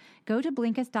audience. Go to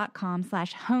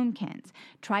Blinkist.com/homekins.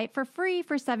 Try it for free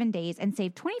for 7 days and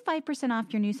save 25%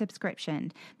 off your new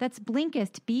subscription. That's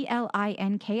Blinkist,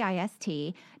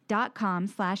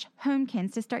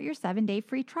 Blinkist.com/homekins to start your 7-day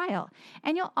free trial.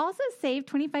 And you'll also save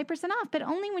 25% off, but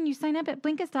only when you sign up at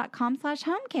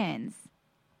Blinkist.com/homekins.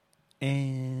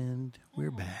 And we're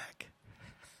back.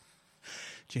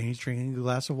 Jane's drinking a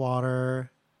glass of water,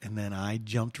 and then I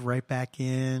jumped right back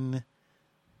in.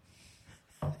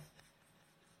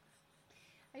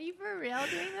 Are you for real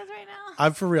doing this right now?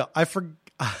 I'm for real. I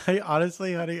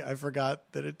honestly, honey, I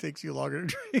forgot that it takes you longer to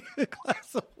drink a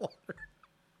glass of water.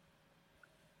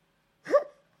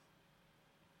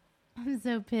 I'm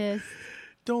so pissed.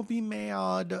 Don't be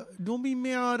mad. Don't be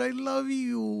mad. I love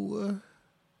you.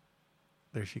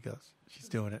 There she goes. She's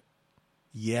doing it.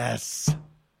 Yes.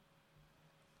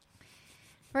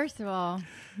 First of all,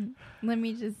 let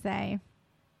me just say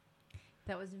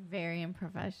that was very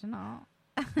unprofessional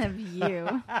of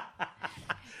you.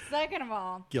 Second of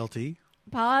all, Guilty.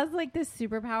 Paul has like this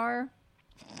superpower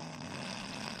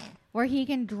where he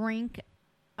can drink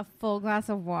a full glass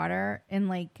of water in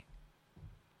like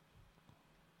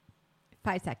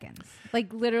 5 seconds.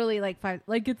 Like literally like 5.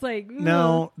 Like it's like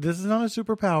No, this is not a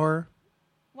superpower.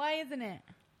 Why isn't it?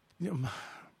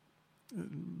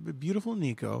 Beautiful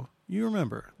Nico. You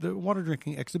remember the water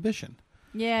drinking exhibition.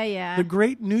 Yeah. The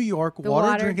Great New York The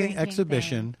water drinking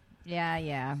exhibition.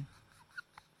 Thing.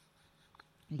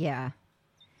 Yeah.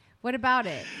 What about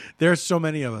it? There are so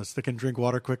many of us that can drink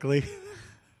water quickly.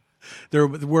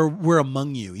 We're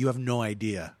among you. You have no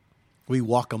idea. We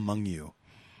walk among you.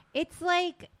 It's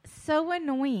like so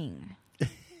annoying.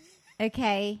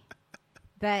 Okay,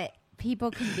 that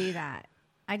people can do that.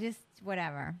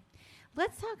 Whatever.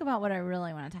 Let's talk about what I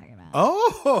really want to talk about.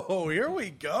 Oh, here we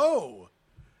go.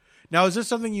 Now, is this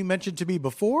something you mentioned to me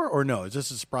before, or no? Is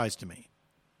this a surprise to me?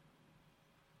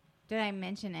 Did I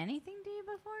mention anything to you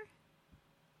before?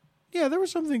 Yeah, there were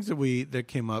some things that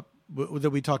came up that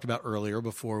we talked about earlier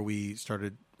before we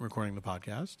started recording the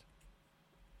podcast.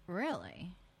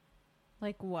 Really?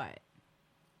 Like what?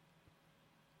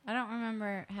 I don't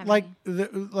remember having...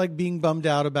 Like being bummed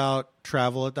out about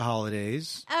travel at the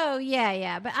holidays. Oh,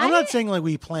 yeah. But I'm not saying like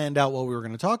we planned out what we were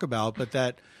going to talk about, but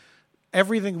that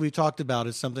everything we talked about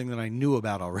is something that I knew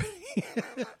about already.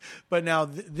 But now,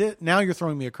 now you're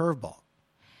throwing me a curveball.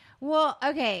 Well,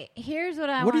 okay. Here's what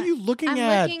I What want. are you looking I'm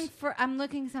at? I'm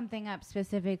looking something up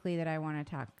specifically that I want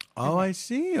to talk. Oh, I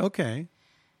see. Okay.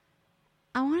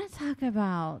 I want to talk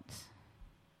about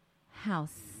how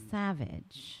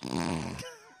savage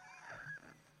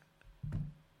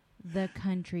the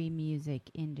country music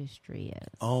industry is.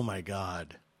 Oh my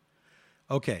God.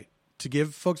 Okay. To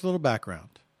give folks a little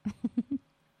background,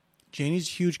 Janie's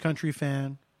a huge country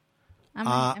fan. I'm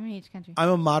a huge country. I'm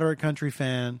a moderate country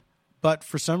fan, but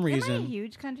for some reason, Am I a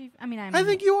huge country? I mean, I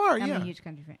think you are. I'm Yeah, a huge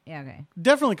country fan. Yeah, okay.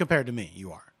 definitely compared to me,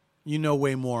 you are. You know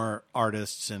way more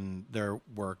artists and their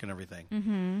work and everything.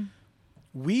 Mm-hmm.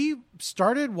 We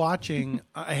started watching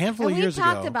a handful of years ago.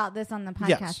 We talked about this on the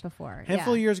podcast before. A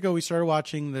handful of years ago, we started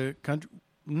watching the country,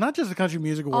 not just the Country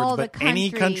Music Awards, All but the any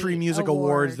country country music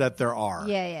awards that there are.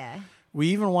 Yeah, yeah. We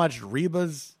even watched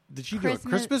Reba's. Did she do a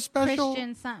Christmas special?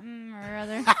 Christian something or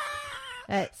other.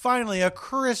 Finally, a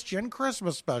Christian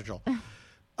Christmas special.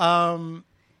 And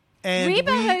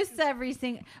Reba hosts every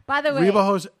single. By the way, Reba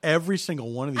hosts every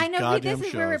single one of these. I know goddamn this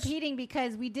is shows. we're repeating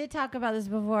because we did talk about this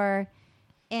before.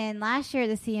 And last year at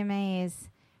the CMAs,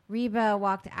 Reba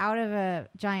walked out of a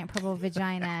giant purple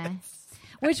vagina,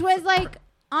 which was like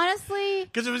honestly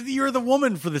because it was the year of the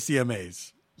woman for the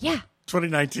CMAs. Yeah.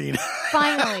 2019.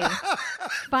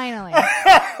 Finally.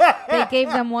 They gave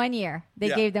them 1 year.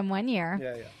 Gave them 1 year.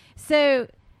 Yeah, yeah. So,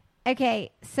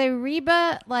 okay. So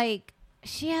Reba, like,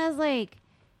 she has like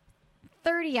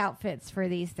 30 outfits for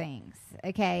these things.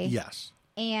 Okay. Yes.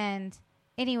 And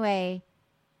anyway,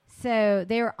 so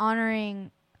they were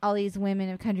honoring all these women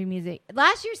of country music.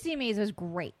 Last year's CMAs was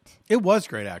great. It was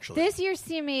great, actually. This year's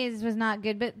CMAs was not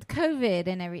good, but COVID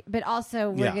and but also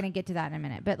we're going to get to that in a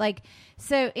minute. But like,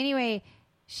 so anyway,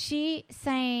 she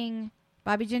sang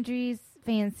Bobby Gentry's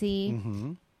Fancy,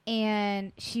 Mm-hmm.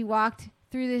 and she walked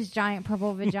through this giant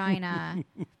purple vagina,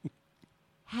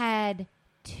 had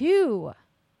two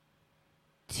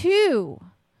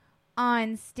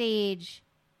on stage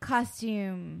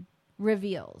costume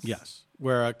reveals. Yes.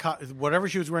 Where whatever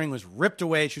she was wearing was ripped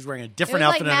away. She was wearing a different it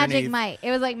was outfit like underneath. Magic Mike. It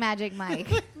was like Magic Mike.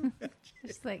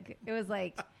 Just like it was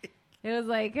like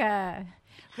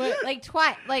but like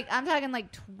twice. Like I'm talking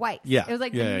like twice. Yeah. It was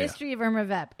like the mystery of Irma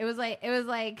Vep. It was like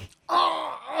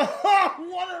oh,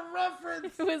 what a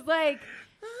reference. It was like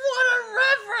what a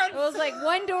reference. It was like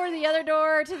one door, the other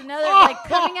door to another, like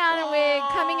coming out in a wig,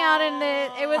 coming out in the.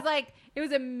 It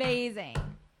was amazing.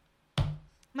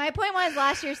 My point was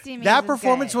last year's CMAs. That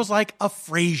performance was like a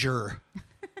Frasier.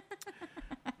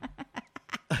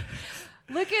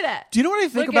 Look it up. Do you know what I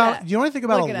think about? You know what I think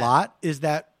about Look a lot is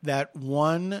that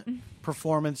one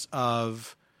performance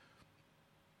of.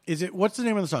 Is it what's the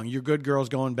name of the song? Your Good Girl's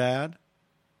Going Bad.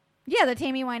 Yeah, the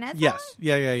Tammy Wynette song? Yes.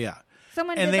 Yeah.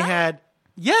 Someone and did they that? had.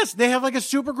 Yes, they have like a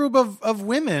super group of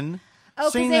women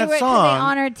singing that because song. they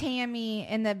honored Tammy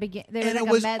in the beginning. And like it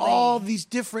was a medley. all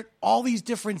these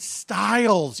different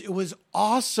styles. It was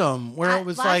awesome. Where it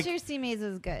was last year's CMAs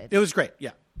was good. It was great.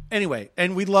 Yeah. Anyway,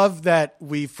 and we love that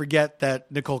we forget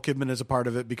that Nicole Kidman is a part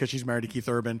of it because she's married to Keith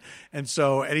Urban, and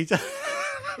so anytime.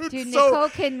 Dude, Nicole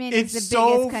Kidman is the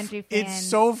biggest country fan. It's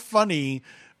so funny.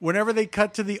 Whenever they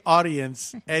cut to the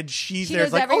audience and she's She there,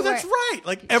 it's knows like, every oh, that's word. right.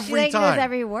 Like every She time. knows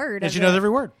every word. And she knows every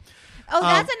word. Oh,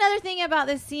 that's another thing about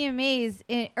the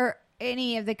CMAs or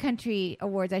any of the country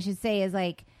awards, I should say, is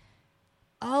like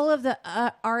all of the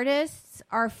artists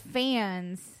are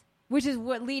fans, which is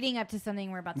what leading up to something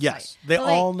we're about to Yes. play. They So,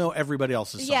 all know everybody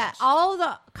else's songs. Yeah, all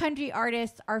the country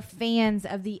artists are fans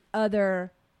of the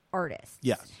other artists.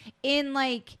 Yes. In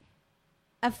like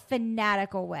a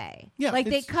fanatical way. Yeah, Like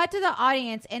they it's- cut to the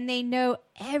audience and they know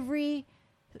every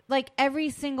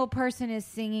single person is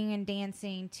singing and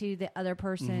dancing to the other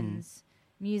person's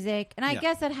music. And I Yeah.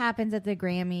 guess that happens at the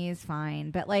Grammys, fine.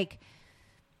 But like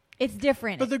it's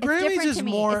different. But the It's Grammys different is to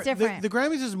me. more It's different. the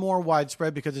Grammys is more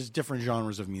widespread because it's different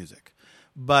genres of music.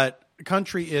 But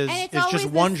country is and it's just always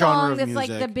one the genre song of that's music.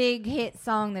 like the big hit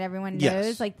song that everyone knows.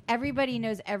 Yes. Like everybody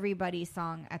knows everybody's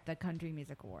song at the Country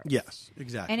Music Awards. Yes,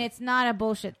 exactly. And it's not a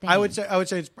bullshit thing. I would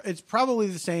say it's probably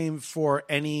the same for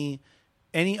any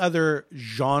other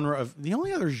genre of the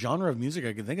only other genre of music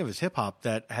I can think of is hip hop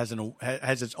that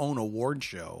has its own award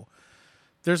show.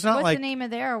 There's not What's like the name of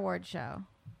their award show?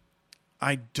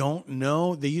 I don't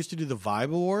know. They used to do the Vibe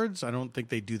Awards. I don't think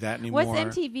they do that anymore.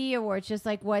 What's MTV Awards? Just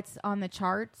like what's on the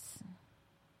charts?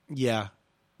 Yeah.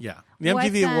 The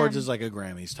MTV Awards is like a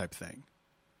Grammys type thing.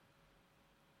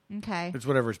 Okay. It's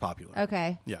whatever's popular.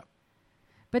 Okay. Yeah.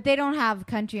 But they don't have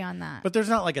country on that. But there's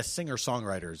not like a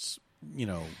singer-songwriters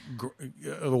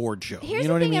award show. Here's you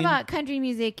know the what thing I mean? about country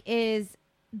music is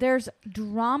there's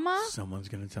drama. Someone's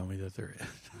going to tell me that there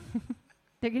is.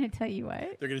 They're going to tell you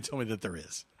what? They're going to tell me that there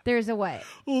is. There's a what?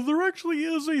 Well, there actually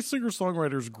is a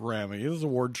singer-songwriters Grammy. It's an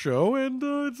award show, and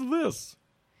it's this.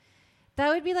 That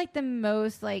would be like the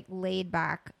most like laid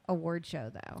back award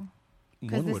show though.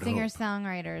 Because the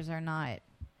singer-songwriters are not.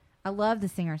 I love the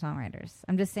singer-songwriters.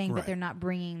 I'm just saying that they're not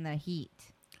bringing the heat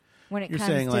when it comes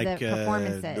to the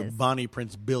performances. The Bonnie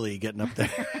Prince Billy getting up there.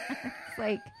 It's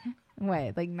like,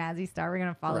 what? Like Mazzy Star? We're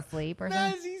going to fall asleep or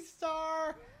something? Mazzy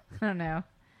Star! I don't know.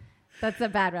 That's a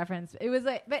bad reference. It was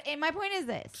like, but my point is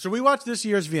this. So we watched this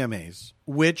year's VMAs,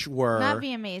 which were not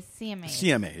VMAs, CMAs.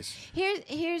 CMAs.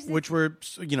 Here's which were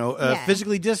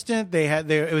physically distant.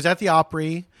 It was at the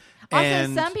Opry. Also,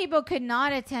 and some people could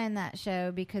not attend that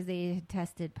show because they had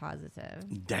tested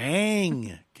positive.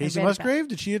 Dang, Casey Musgrave,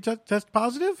 did she test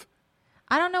positive?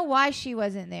 I don't know why she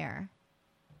wasn't there.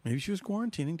 Maybe she was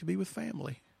quarantining to be with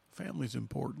family. Family's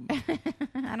important.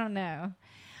 I don't know.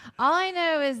 All I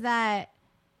know is that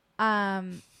I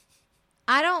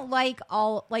don't like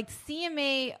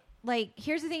CMA. Like,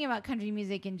 here's the thing about country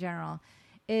music in general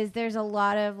is there's a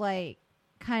lot of like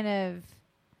kind of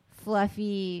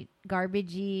fluffy,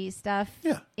 garbagey stuff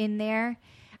in there.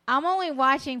 I'm only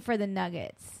watching for the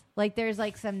nuggets. Like, there's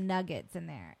like some nuggets in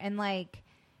there, and like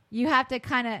you have to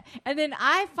kind of. And then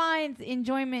I find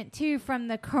enjoyment too from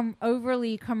the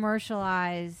overly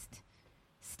commercialized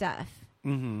stuff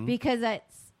because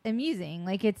that's amusing.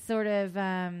 Like, it's sort of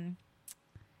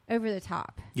over the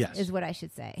top. Yes, is what I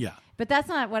should say. Yeah, but that's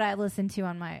not what I listen to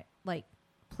on my like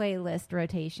playlist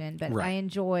rotation. But I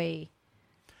enjoy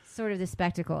sort of the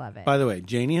spectacle of it. By the way,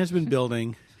 Janie has been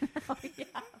building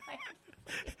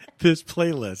this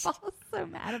playlist. I'm so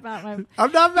mad about my.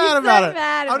 I'm not mad about it.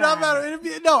 I'm not mad about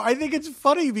it. No, I think it's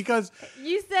funny because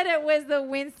you said it was the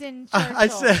Winston Churchill. I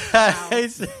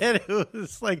said it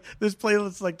was like this playlist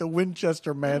is like the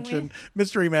Winchester Mansion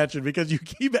Mystery Mansion because you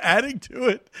keep adding to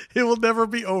it. It will never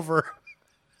be over.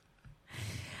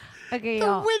 Okay, the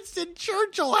y'all. Winston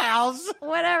Churchill house.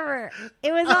 Whatever.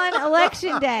 It was on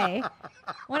election day.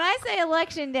 When I say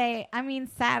election day, I mean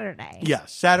Saturday. Yeah,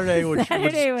 Saturday, which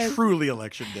was truly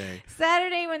election day.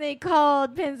 Saturday when they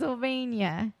called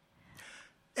Pennsylvania.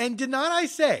 And did not I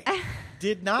say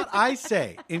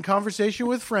in conversation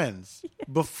with friends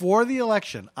before the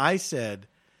election, I said,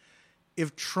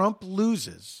 if Trump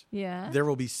loses, there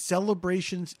will be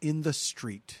celebrations in the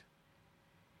street.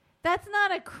 That's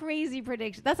not a crazy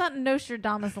prediction. That's not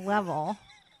Nostradamus level.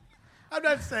 I'm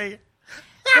not saying.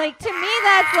 Like, to me,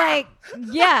 that's like,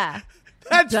 yeah.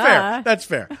 That's fair. That's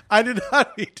fair. I did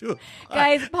not mean to.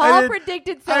 Guys, Paul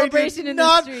predicted celebration in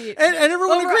the street. And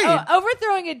everyone agreed.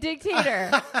 Overthrowing a dictator,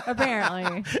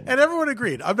 apparently. And everyone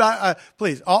agreed. I'm not,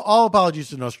 please, all apologies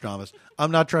to Nostradamus.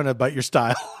 I'm not trying to bite your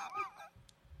style.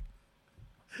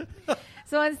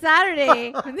 So on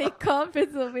Saturday, when they called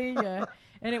Pennsylvania,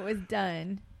 and it was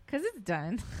done. Because it's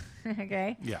done,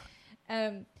 okay? Yeah.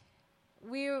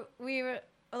 We were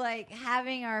like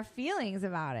having our feelings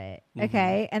about it,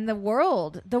 okay? And the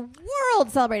world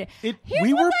celebrated.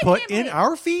 We were put in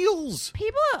our feels.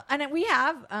 People, and we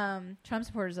have Trump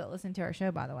supporters that listen to our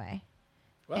show, by the way.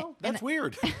 Well, that's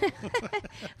weird.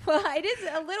 Well, it is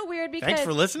a little weird because... Thanks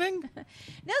for listening.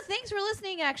 No, thanks for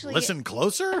listening, actually. Listen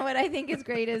closer. What I think is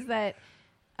great is that...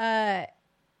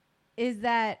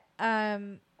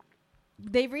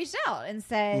 they've reached out and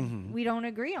said we don't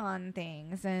agree on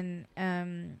things, and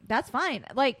that's fine.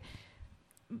 Like,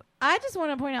 I just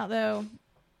want to point out though,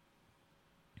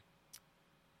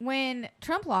 when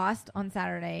Trump lost on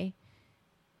Saturday,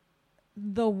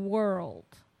 the world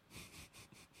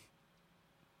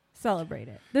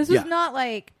celebrated. This was not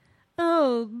like,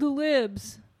 oh, the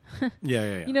libs.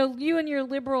 Yeah. You know, you and your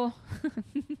liberal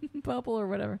bubble or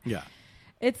whatever. Yeah.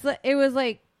 It was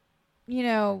like, you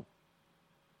know,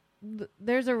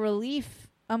 there's a relief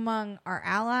among our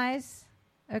allies,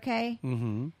 okay?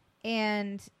 Mm-hmm.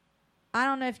 And I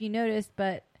don't know if you noticed,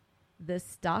 but the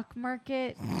stock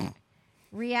market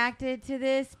reacted to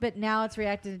this, but now it's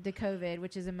reacted to COVID,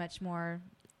 which is a much more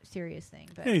serious thing.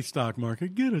 But hey, stock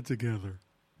market, get it together.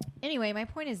 Anyway, my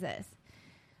point is this.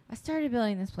 I started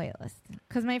building this playlist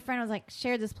because my friend was like,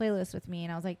 shared this playlist with me,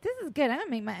 and I was like, this is good. I'm going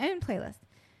to make my own playlist.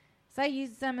 So I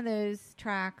used some of those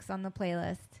tracks on the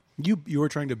playlist. You were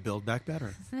trying to build back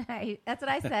better. That's what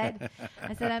I said.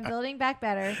 I said I'm building back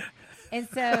better. And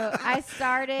so I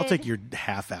started... I'll take your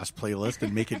half-assed playlist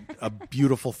and make it a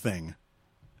beautiful thing.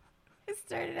 I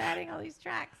started adding all these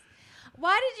tracks.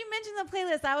 Why did you mention the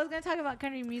playlist? I was going to talk about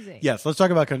country music. Yes, let's talk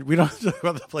about country. We don't have to talk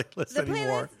about the playlist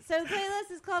anymore. So the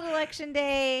playlist is called Election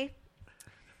Day.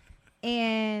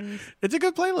 And it's a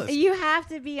good playlist. you have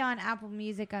to be on Apple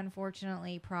Music,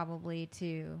 unfortunately, probably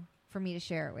for me to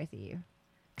share it with you.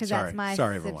 Because that's my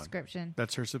subscription. Everyone.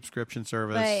 That's her subscription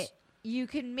service. But you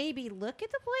can maybe look at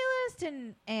the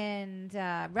playlist and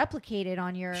replicate it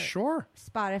on your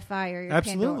Spotify or your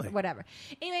Pandora, whatever.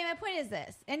 Anyway, my point is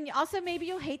this. And also maybe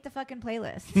you'll hate the fucking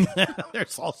playlist.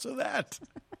 There's also that.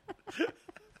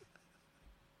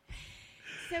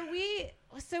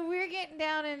 So we're getting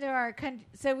down into our country.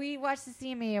 So we watched the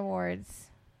CMA Awards.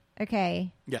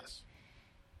 Okay. Yes.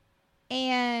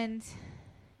 And,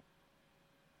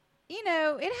 you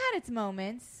know, it had its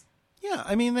moments. Yeah,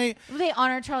 I mean, they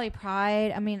honor Charlie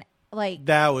Pride. I mean, like...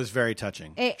 That was very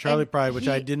touching. Charlie Pride, which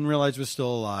I didn't realize was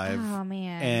still alive. Oh,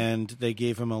 man. And they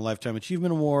gave him a Lifetime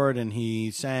Achievement Award, and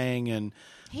he sang, and...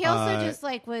 He also just,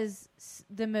 like, was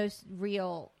the most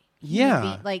real...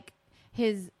 Yeah. Like,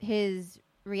 his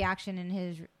reaction and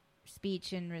his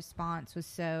speech and response was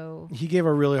so... He gave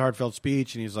a really heartfelt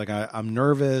speech, and he's like, I'm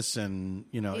nervous, and,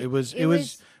 you know, it was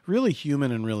really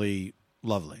human and really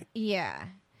lovely. Yeah.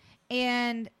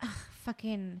 And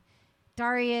fucking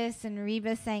Darius and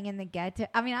Reba sang in the ghetto.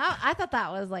 I mean, I thought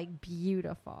that was, like,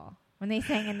 beautiful when they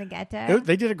sang in the ghetto.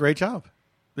 They did a great job.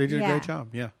 They did a great job,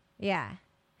 yeah. Yeah.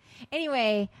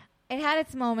 Anyway, it had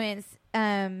its moments.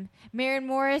 Maren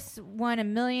Morris won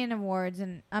 1 million awards,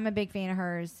 and I'm a big fan of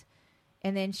hers.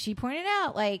 And then she pointed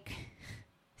out, like,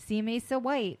 CMA's so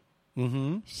white.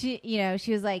 Mm-hmm.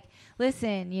 She was like,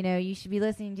 listen, you know, you should be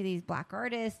listening to these black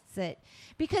artists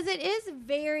because it is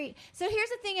very. So here's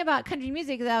the thing about country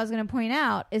music that I was going to point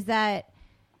out is that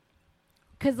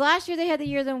because last year they had the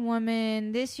Year of the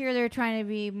Woman, this year they're trying to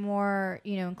be more,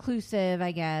 you know, inclusive,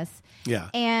 I guess. Yeah,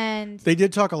 and they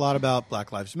did talk a lot about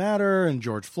Black Lives Matter and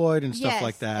George Floyd and stuff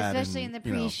like that, especially in the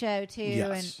pre-show too.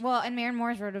 Yes. And Maren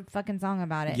Morris wrote a fucking song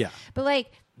about it. Yeah, but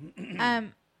like,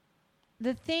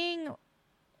 the thing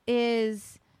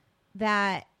is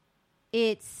that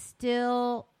it's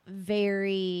still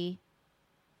very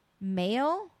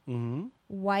male,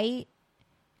 white,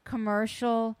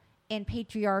 commercial, and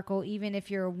patriarchal, even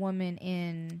if you're a woman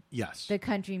in the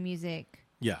country music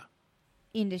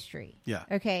industry. Yeah.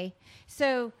 Okay.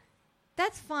 So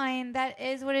that's fine. That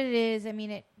is what it is. I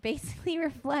mean, it basically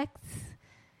reflects,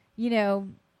 you know,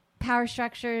 power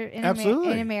structure in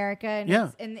America.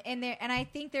 And and I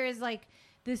think there is like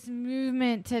this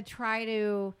movement to try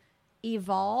to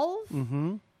evolve.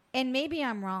 Mm-hmm. And maybe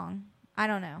I'm wrong. I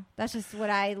don't know. That's just what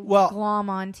I glom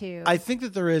onto. I think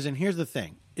that there is, and here's the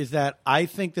thing, is that I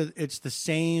think that it's the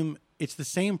same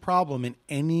problem in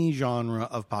any genre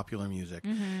of popular music.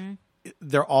 Mm-hmm.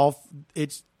 They're all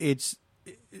it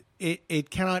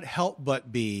cannot help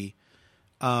but be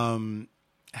well,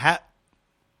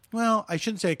 I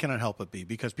shouldn't say it cannot help but be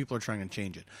because people are trying to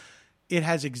change it. It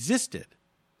has existed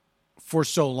for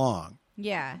so long.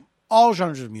 Yeah. All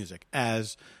genres of music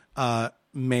as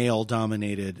male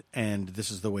dominated, and this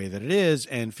is the way that it is,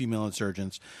 and female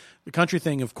insurgents. The country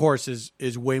thing, of course,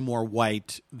 is way more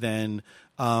white than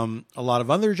a lot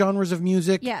of other genres of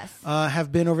music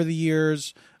have been over the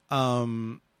years.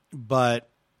 But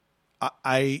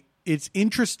it's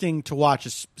interesting to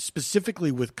watch,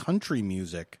 specifically with country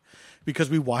music, because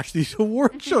we watch these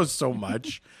award shows so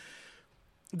much,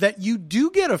 that you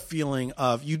do get a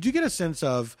sense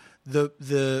of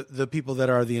the people that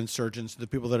are the insurgents, the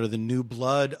people that are the new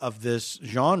blood of this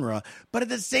genre. But at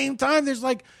the same time, there's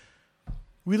like,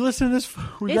 we listen to this.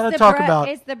 We got to talk about.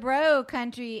 It's the bro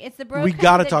country. It's the bro. We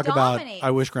got to talk about. I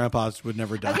wish grandpas would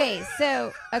never die.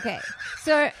 So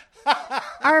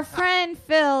our friend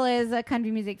Phil is a country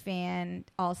music fan,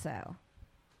 also,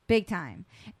 big time,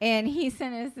 and he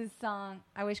sent us this song.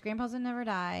 I wish grandpas would never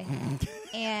die,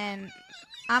 and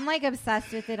I'm like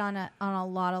obsessed with it on a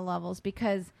lot of levels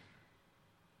because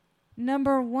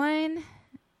number one,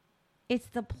 it's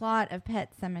the plot of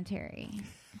Pet Sematary.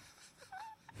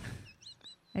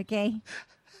 Okay.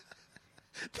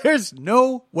 There's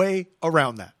no way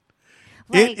around that.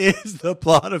 Like, it is the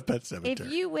plot of Pet Sematary.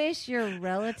 If you wish your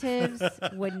relatives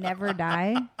would never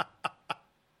die,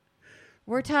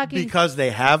 we're talking because they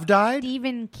have died.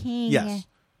 Stephen King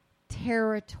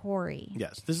territory.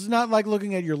 Yes. This is not like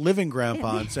looking at your living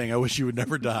grandpa and saying, I wish you would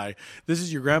never die. This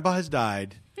is your grandpa has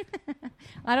died.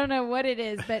 I don't know what it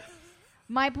is, but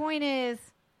my point is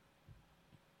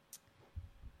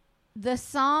the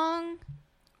song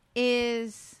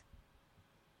is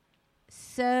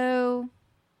so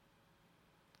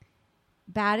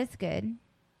bad it's good.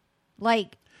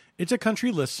 Like, it's a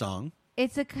country list song.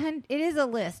 It is a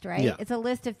list, right? Yeah. It's a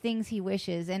list of things he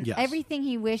wishes, and everything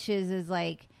he wishes is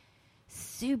like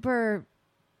super,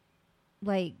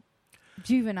 like,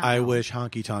 Juvenile. I wish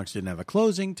honky tonks didn't have a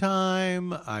closing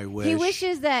time. I wish He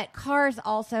wishes that cars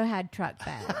also had truck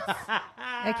beds.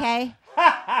 Okay?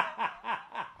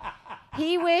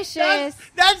 He wishes.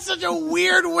 That's such a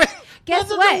weird wish. Guess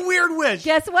That's what? such a weird wish.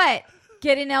 Guess what?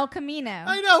 Get an El Camino.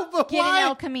 I know, but Get why? an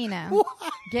El Camino. Why?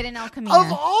 Get an El Camino.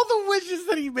 Of all the wishes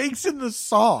that he makes in the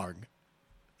song,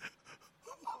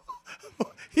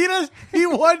 he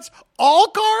wants all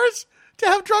cars to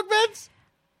have truck beds?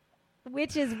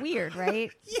 Which is weird,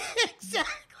 right? Yeah,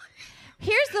 exactly.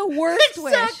 Here's the worst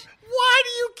wish. Why do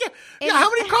you care? And- Yeah, how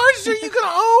many cars are you going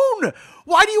to own?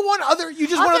 Why do you want other? You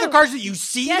just want Also, other cars that you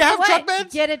see to Guess have what? truck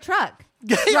beds? Get a truck.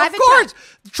 Yeah, Drive of a course.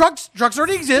 truck. Trucks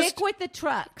already exist. Stick with the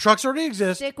truck. Trucks already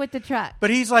exist. Stick with the truck. But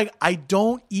he's like, I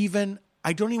don't even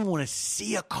want to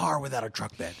see a car without a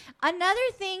truck bed. Another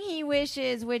thing he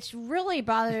wishes, which really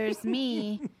bothers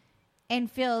me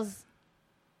and feels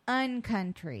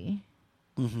uncountry,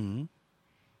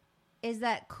 is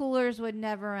that coolers would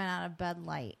never run out of Bud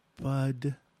Light.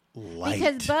 Bud Light.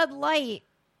 Because Bud Light,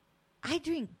 I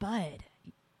drink Bud.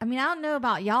 I mean, I don't know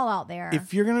about y'all out there.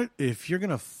 If you're gonna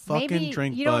fucking Maybe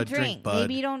drink you Bud, don't drink. Bud.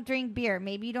 Maybe you don't drink beer.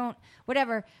 Maybe you don't,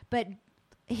 whatever. But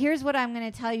here's what I'm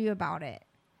going to tell you about it.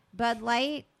 Bud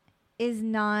Light is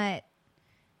not.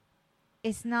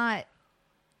 It's not.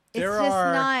 It's There just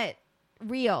are- not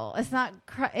real. It's not.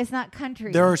 It's not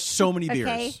country. There are so many beers.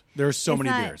 Okay? There are so It's many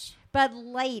not- beers, Bud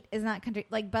Light is not country.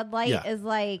 Like Bud Light Yeah. is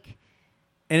like.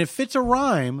 and it fits a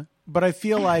rhyme. But I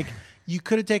feel like you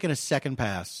could have taken a second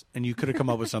pass and you could have come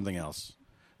up with something else.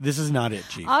 This is not it,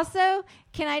 Chief. Also,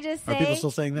 can I just say? Are people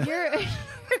still saying that? You're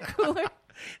cooler.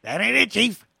 That ain't it,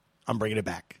 Chief. I'm bringing it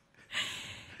back.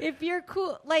 If you're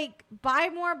cool, like buy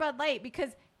more Bud Light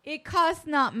because it costs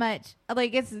not much.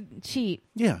 Like it's cheap.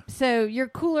 Yeah, So your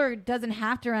cooler doesn't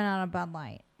have to run out of Bud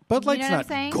Light. Bud Light's you know what I'm not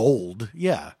saying? gold.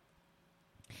 Yeah,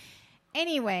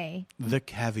 Anyway, the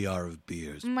caviar of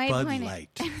beers, my Bud point Light.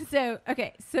 so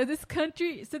this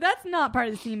country. So that's not part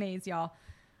of the CMAs, y'all.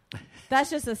 That's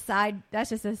just a side. That's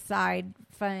just a side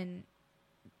fun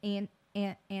anecdote.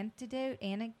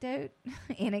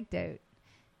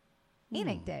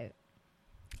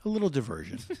 A little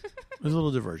diversion. There's a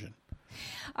little diversion.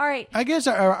 All right. I guess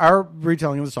our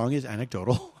retelling of the song is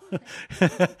anecdotal.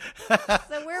 So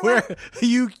Where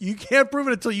you can't prove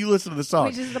it until you listen to the song.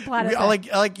 Which is the plot of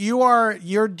like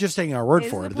you're just taking our word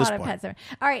for it at this point.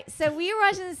 All right, so we were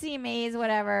watching the CMAs,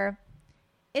 whatever.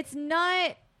 It's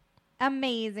not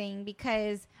amazing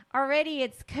because already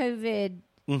it's COVID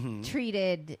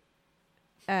treated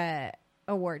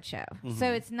award show, so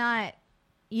it's not,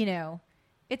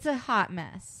 it's a hot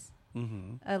mess,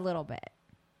 a little bit.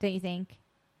 Don't you think?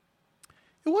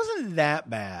 It wasn't that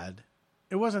bad.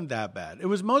 It wasn't that bad. It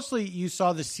was mostly you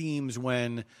saw the seams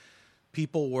when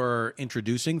people were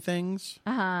introducing things.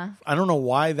 I don't know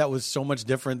why that was so much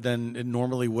different than it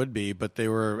normally would be, but they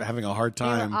were having a hard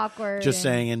time awkward just and-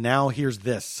 saying, and now here's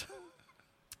this.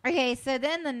 Okay, so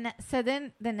then the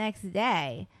next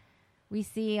day, we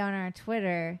see on our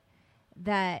Twitter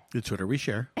that The Twitter we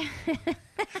share.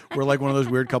 We're like one of those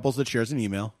weird couples that shares an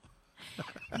email.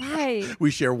 why We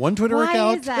share one Twitter why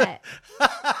account. is that?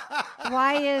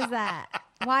 Why is that?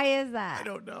 Why is that? I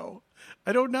don't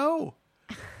know.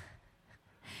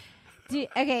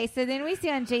 Okay, so then we see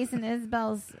on Jason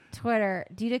Isbell's Twitter,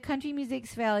 due to country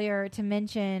music's failure to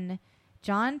mention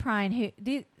John Prine,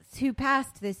 who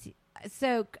passed this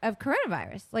of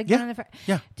coronavirus, like Yeah, one of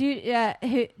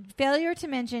the failure to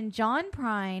mention John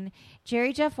Prine,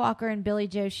 Jerry Jeff Walker, and Billy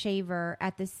Joe Shaver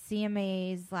at the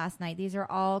CMAs last night. These are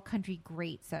all country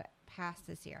greats that passed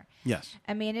this year. Yes.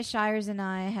 Amanda Shires and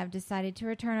I have decided to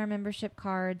return our membership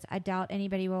cards. I doubt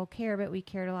anybody will care, but we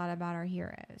cared a lot about our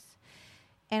heroes.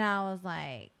 And I was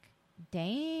like,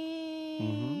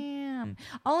 damn.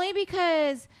 Only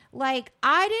because, like,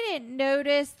 I didn't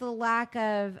notice the lack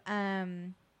of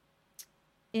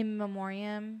in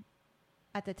memoriam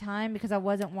at the time because I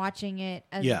wasn't watching it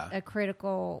as a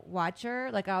critical watcher.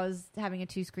 Like, I was having a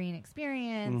 2-screen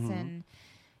experience and,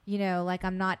 like,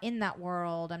 I'm not in that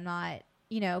world. I'm not,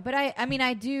 but I mean,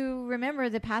 I do remember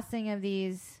the passing of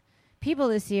these people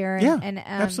this year. And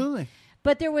absolutely.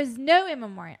 But there was no in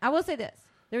memoriam. I will say this.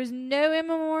 There was no in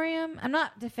memoriam. I'm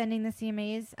not defending the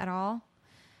CMAs at all.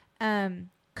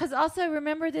 Because also,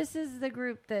 remember, this is the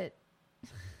group that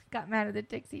got mad at the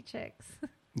Dixie Chicks.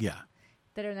 Yeah.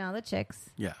 That are now the Chicks.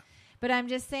 Yeah. But I'm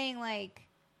just saying, like,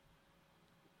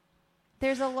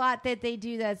 there's a lot that they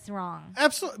do that's wrong.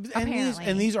 Absolutely. Apparently.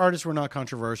 And these artists were not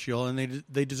controversial, and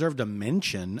they deserved a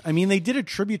mention. I mean, they did a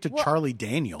tribute to Charlie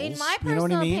Daniels. In my you know personal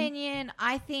what I mean? opinion,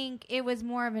 I think it was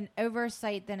more of an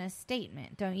oversight than a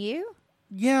statement. Don't you?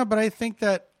 Yeah, but I think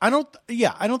that I don't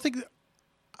think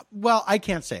well, I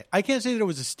can't say. I can't say that it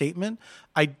was a statement.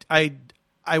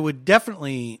 I would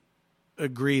definitely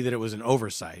agree that it was an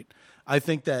oversight. I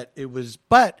think that it was,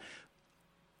 but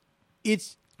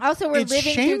it's Also, we're living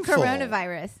shameful. through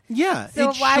coronavirus. Yeah, So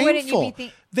it's why wouldn't shameful. you be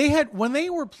think? They had when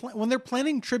they're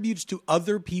planning tributes to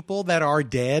other people that are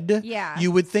dead. Yeah.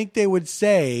 You would think they would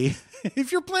say,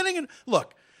 if you're planning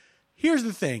look. Here's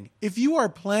the thing. If you are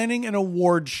planning an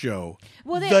award show,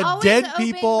 Well, they the always dead open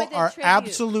people with a are tribute.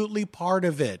 absolutely part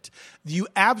of it. You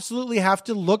absolutely have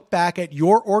to look back at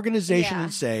your organization Yeah.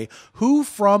 and say, who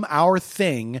from our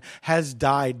thing has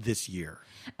died this year?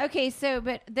 Okay,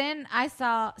 but then I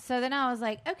was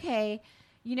like, okay,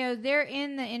 they're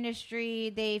in the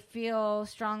industry. They feel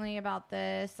strongly about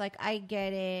this. Like, I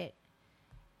get it.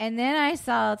 And then I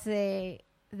saw today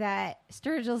that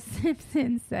Sturgill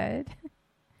Simpson said,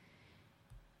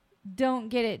 don't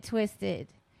get it twisted.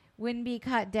 Wouldn't be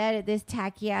caught dead at this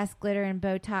tacky-ass glitter and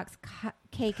Botox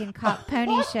cake and cock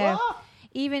pony show,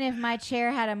 even if my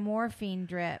chair had a morphine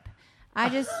drip. I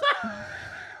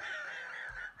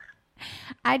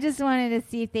just wanted to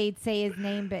see if they'd say his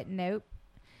name, but nope.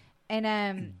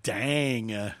 And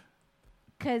Dang.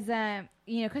 because John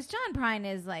Prine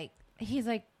is he's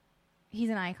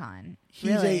an icon.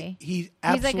 He's really. he's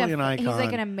absolutely an icon. He's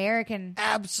like an American.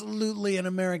 Absolutely an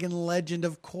American legend,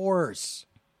 of course.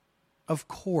 Of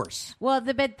course. Well,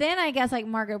 but then I guess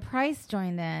Margot Price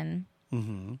joined in.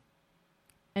 Mm-hmm.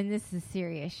 And this is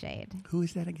serious shade. Who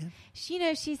is that again?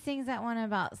 She sings that one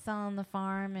about selling the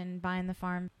farm and buying the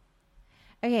farm.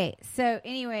 Okay, so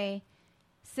anyway,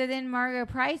 then Margot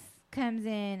Price comes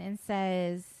in and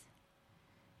says,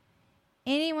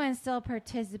 anyone still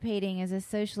participating is a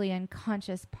socially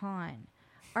unconscious pawn.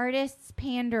 Artists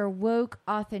pander woke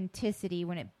authenticity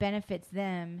when it benefits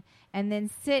them and then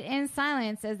sit in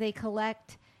silence as they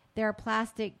collect their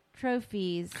plastic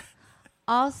trophies.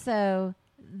 Also,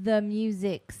 the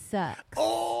music sucks.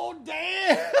 Oh,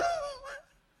 damn.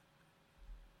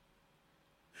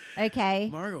 Okay.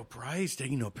 Margot Price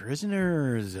taking no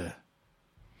prisoners.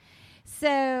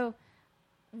 So,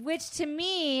 which to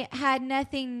me had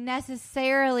nothing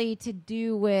necessarily to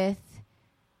do with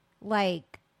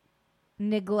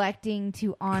neglecting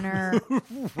to honor.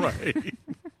 Right.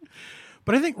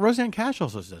 But I think Roseanne Cash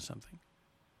also says something.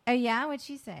 Oh yeah, what'd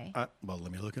she say? Well,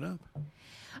 let me look it up.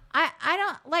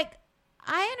 I don't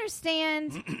I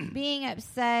understand being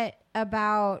upset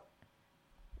about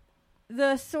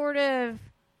the sort of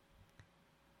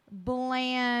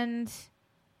bland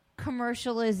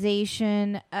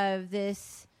commercialization of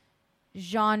this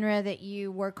genre that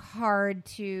you work hard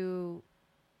to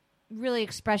really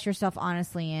express yourself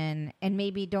honestly in, and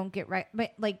maybe don't get right,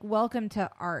 but welcome to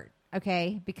art,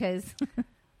 okay? Because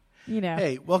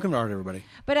Hey, welcome to art, everybody.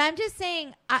 But I'm just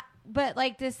saying,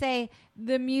 to say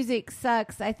the music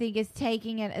sucks, I think is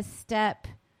taking it a step,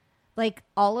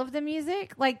 all of the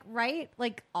music, right?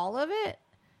 All of it.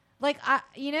 What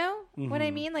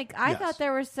I mean? I Yes. thought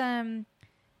there were some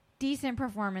decent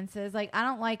performances. I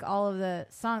don't like all of the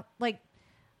songs.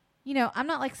 I'm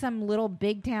not some little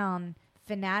big town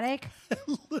fanatic.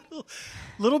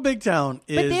 Little Big Town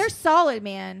is But they're solid,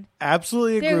 man.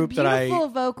 absolutely a They're group that I beautiful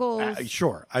vocals.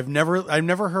 sure. I've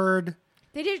never heard.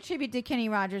 They did a tribute to Kenny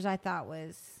Rogers. I thought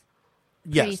was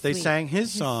Yes, they sweet. sang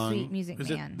his song. Sweet Music Was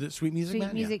Man. it the Sweet Music Sweet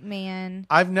Man? Music Yeah. Man.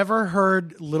 I've never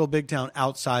heard Little Big Town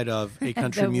outside of a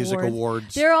country The music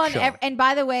awards. They're on, show. and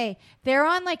by the way, they're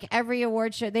on every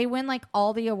award show. They win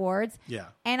all the awards. Yeah.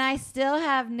 And I still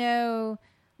have no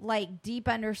deep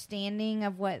understanding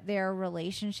of what their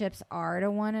relationships are to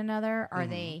one another. Are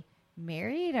they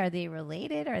married? Are they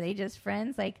related? Are they just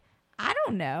friends? I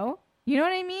don't know. You know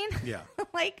what I mean? Yeah.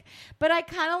 But I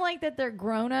kind of like that they're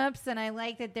grown-ups, and I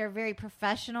like that they're very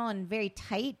professional and very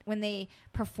tight when they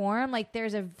perform.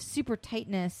 There's a super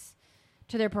tightness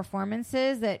to their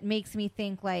performances that makes me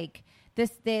think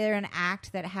they're an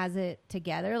act that has it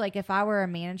together. If I were a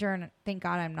manager, and thank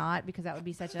God I'm not, because that would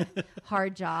be such a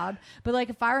hard job. But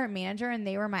if I were a manager and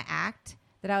they were my act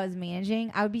that I was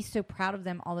managing, I would be so proud of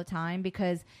them all the time,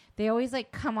 because they always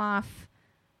come off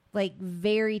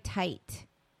very tight.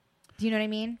 Do you know what I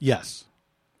mean? Yes.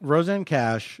 Roseanne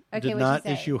Cash Okay, did what'd not she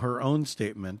say? issue her own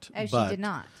statement. Oh, but she did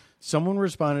not. Someone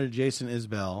responded to Jason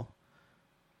Isbell,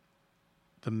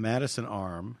 the Madison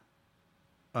Arm.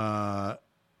 It's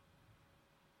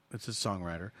a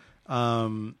songwriter.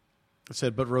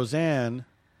 Said, but Roseanne,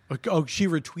 she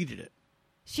retweeted it.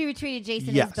 She retweeted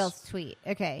Jason Yes. Isbell's tweet.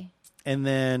 Okay. And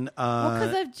then,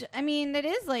 Because it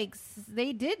is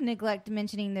they did neglect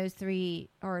mentioning those three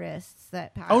artists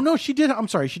that passed. oh no, she did. I'm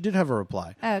sorry. She did have a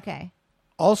reply. Oh, okay.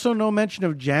 Also, no mention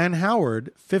of Jan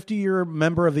Howard, 50-year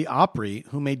member of the Opry,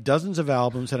 who made dozens of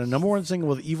albums, had a #1 single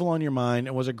with Evil on Your Mind,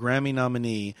 and was a Grammy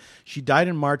nominee. She died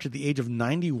in March at the age of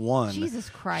 91. Jesus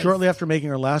Christ. Shortly after making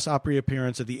her last Opry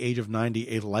appearance at the age of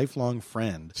 90, a lifelong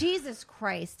friend. Jesus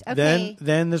Christ. Okay.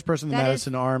 Then this person, That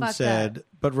Madison is Arms, fucked said, up.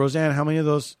 but Roseanne, how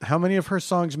many of her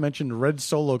songs mentioned red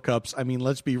Solo cups? I mean,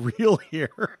 let's be real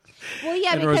here. Well,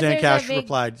 yeah, and because Roseanne there's a Cash big-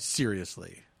 replied,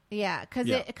 seriously. Yeah, because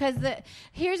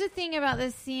here's the thing about the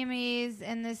CMAs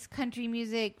and this country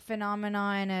music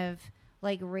phenomenon of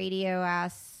like radio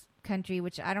ass country,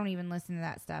 which I don't even listen to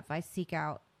that stuff. I seek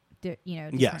out,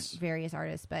 different various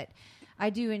artists, but I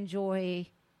do enjoy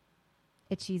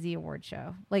a cheesy award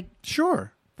show, like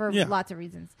Sure. for lots of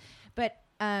reasons. But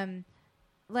there's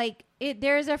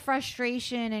a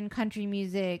frustration in country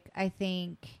music. I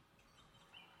think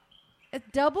a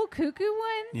double cuckoo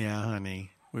one. Yeah,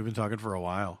 honey. We've been talking for a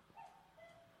while.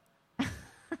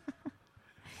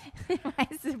 Am I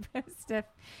supposed to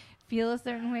feel a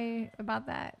certain way about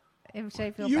that? Should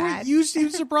I feel You bad? you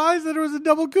seemed surprised that it was a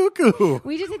double cuckoo.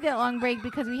 We just took that long break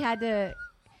because we had to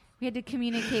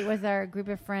communicate with our group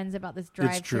of friends about this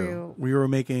drive-through. It's true. We were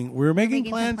making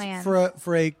some plans for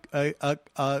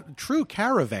a true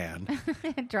caravan.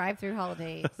 drive-through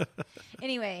holidays.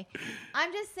 Anyway,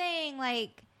 I'm just saying,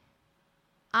 like,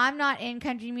 I'm not in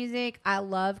country music. I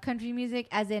love country music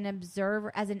as an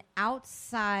observer, as an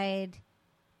outside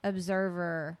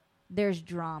observer. There's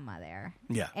drama there.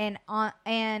 Yeah. And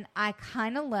I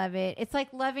kind of love it. It's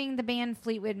like loving the band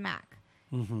Fleetwood Mac,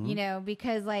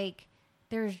 because like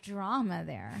there's drama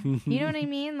there. You know what I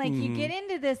mean? Like you get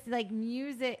into this like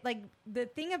music, like the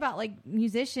thing about like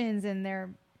musicians and their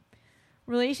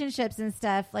relationships and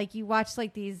stuff. Like you watch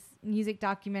like these music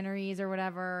documentaries or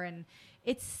whatever, and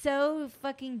it's so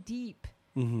fucking deep,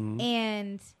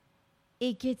 and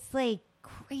it gets like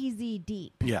crazy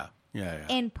deep. Yeah.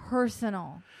 And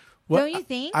personal. Well, don't you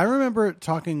think? I remember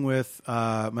talking with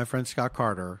my friend Scott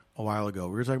Carter a while ago.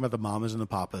 We were talking about the mamas and the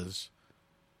papas.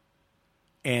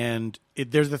 And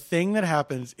there's a thing that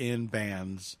happens in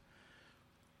bands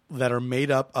that are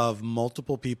made up of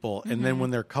multiple people, and then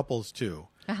when they're couples too.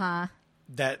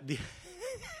 That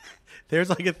there's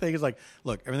like a thing. It's like,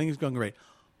 look, everything is going great.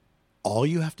 All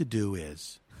you have to do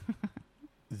is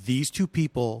these two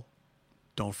people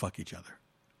don't fuck each other.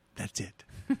 That's it.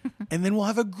 And then we'll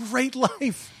have a great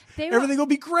life. Everything will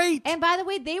be great. And by the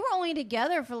way, they were only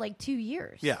together for like 2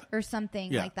 years. Yeah. Or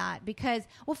something like that. Because,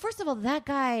 well, first of all, that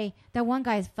one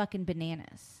guy is fucking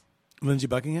bananas. Lindsey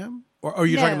Buckingham? Or are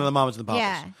you talking about the mamas and the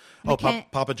papas? Yeah. Oh,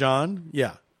 Papa John?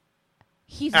 Yeah.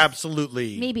 He's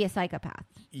absolutely. Maybe a psychopath.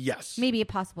 Yes. Maybe a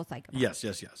possible psychopath. Yes.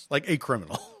 Like a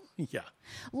criminal. Yeah.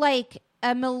 Like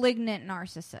a malignant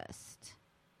narcissist.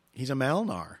 He's a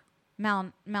malnar.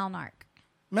 Malnarch.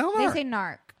 Malnarch. They say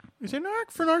narc. You say narc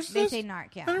for narcissist? They say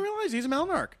narc, yeah. I didn't realize he's a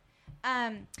malnarch.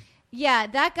 Yeah,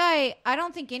 that guy, I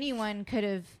don't think anyone could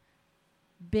have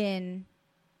been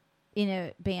in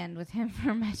a band with him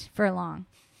for long.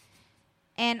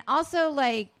 And also,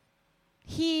 like,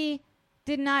 he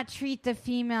did not treat the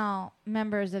female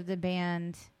members of the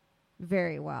band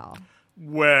very well.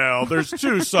 Well, there's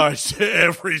two sides to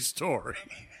every story.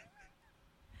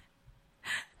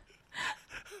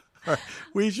 Right,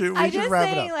 we should wrap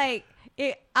it up. Like,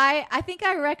 I think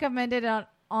I recommended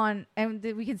on and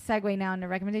we can segue now into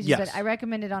recommendations, yes. but I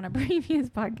recommended on a previous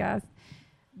podcast.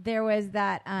 There was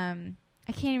that I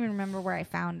can't even remember where I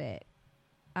found it.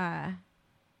 The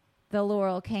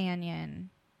Laurel Canyon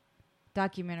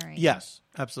documentary. Yes,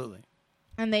 absolutely.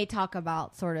 And they talk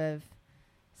about sort of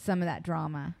some of that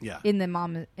drama in the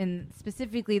mama, in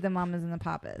specifically the mamas and the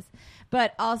papas,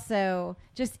 but also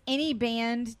just any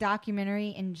band documentary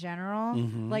in general.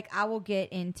 Like I will get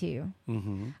into.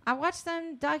 I watched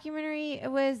some documentary.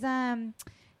 It was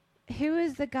who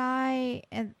is the guy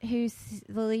who's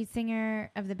the lead singer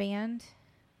of the band?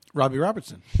 Robbie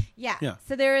Robertson. Yeah.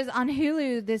 So there is on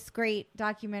Hulu this great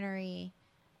documentary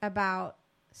about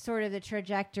sort of the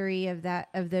trajectory of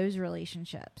those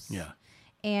relationships. Yeah.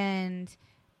 And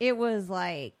it was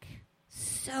like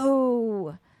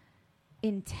so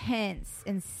intense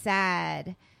and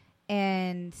sad,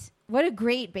 and what a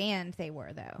great band they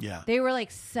were, though. Yeah. They were like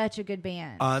such a good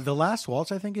band. The Last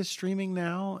Waltz, I think, is streaming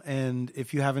now, and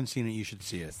if you haven't seen it, you should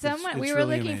see it. We were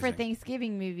really looking for amazing.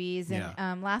 Thanksgiving movies,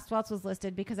 and Last Waltz was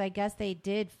listed because I guess they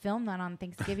did film that on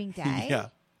Thanksgiving Day. Yeah.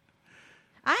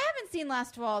 I haven't seen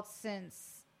Last Waltz since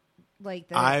like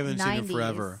the I haven't 90s. seen it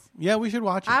forever. Yeah, we should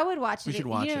watch it. I would watch it. We should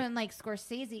watch it. And like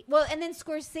Scorsese. Well, and then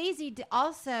Scorsese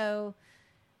also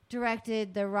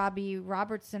directed the Robbie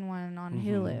Robertson one on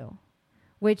Hulu,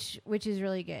 which is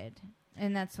really good.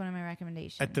 And that's one of my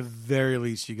recommendations. At the very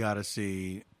least, you got to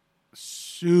see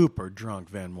super drunk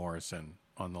Van Morrison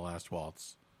on The Last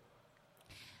Waltz.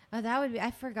 Oh, that would be.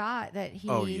 I forgot that he.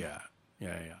 Oh yeah.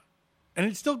 And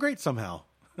it's still great somehow,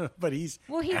 but he's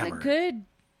hammered. A good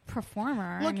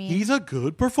performer. Look, I mean, he's a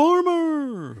good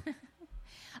performer.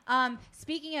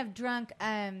 Speaking of drunk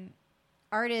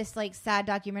artists, like sad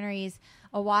documentaries,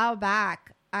 a while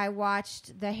back I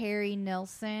watched the Harry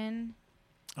Nilsson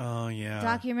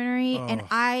documentary, and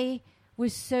I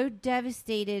was so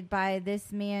devastated by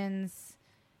this man's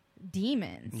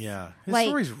demons. Yeah, his like,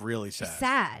 story's really sad.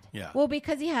 Sad. Yeah. Well,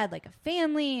 because he had like a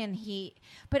family,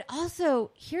 but also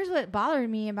here's what bothered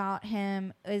me about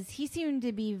him is he seemed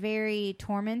to be very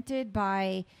tormented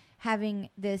by having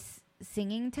this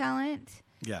singing talent.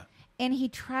 Yeah. And he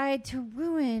tried to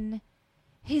ruin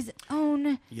his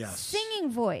own Yes.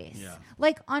 singing voice. Yeah.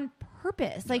 Like on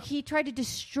purpose. Like he tried to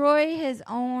destroy his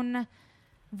own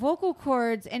vocal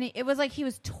cords, and it was like he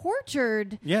was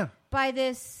tortured by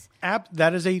this.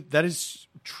 That is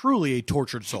truly a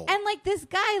tortured soul. And like this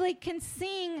guy like can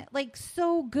sing like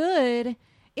so good.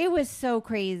 It was so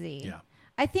crazy. Yeah.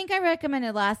 I think I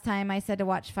recommended last time I said to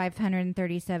watch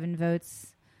 537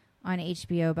 Votes on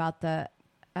HBO about the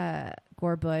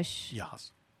Gore Bush.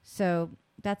 Yes. So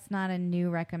that's not a new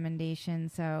recommendation.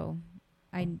 So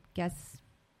I guess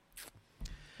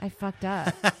I fucked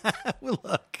up. Well,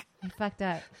 look. I fucked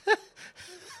up.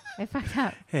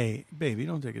 Hey, baby,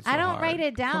 don't take it so I don't hard. writ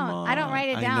it down. Come on. I don't write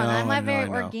it down. I'm not very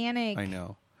organic. I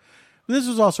know. This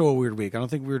was also a weird week. I don't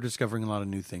think we were discovering a lot of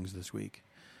new things this week.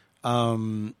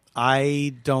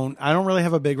 I don't really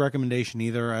have a big recommendation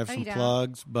either. I have some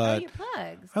plugs, but your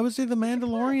plugs. I would say The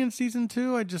Mandalorian season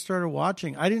 2. I just started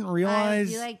watching. I didn't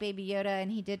realize you like Baby Yoda,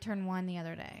 and he did turn 1 the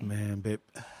other day. Man, babe.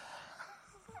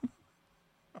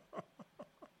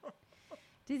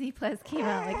 Disney Plus came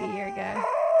out like a year ago.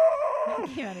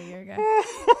 It came out a year ago.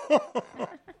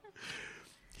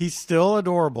 He's still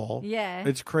adorable. Yeah.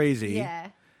 It's crazy. Yeah.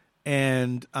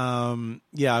 And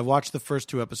I watched the first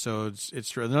 2 episodes. It's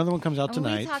true. Another one comes out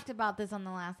tonight. We talked about this on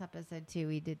the last episode too.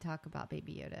 We did talk about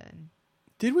Baby Yoda.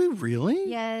 Did we really?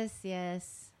 Yes.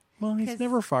 Well, he's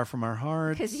never far from our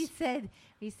hearts. Because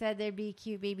we said there'd be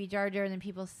cute Baby Jar Jar, and then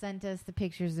people sent us the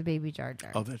pictures of Baby Jar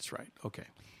Jar. Oh, that's right. Okay.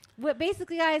 What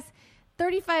basically, guys,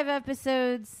 35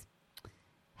 episodes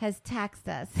has taxed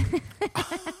us.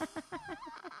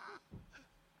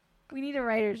 We need a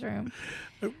writer's room.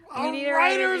 We need a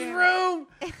writer's room.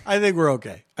 I think we're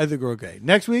okay.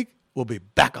 Next week, we'll be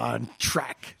back on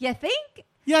track. You think?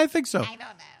 Yeah, I think so. I don't know.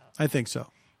 I think so.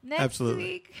 Next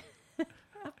week,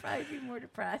 I'll probably be more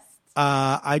depressed.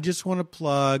 I just want to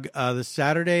plug the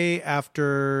Saturday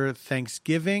after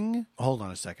Thanksgiving. Hold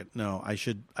on a second. No, I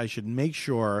should make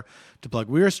sure to plug.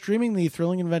 We are streaming the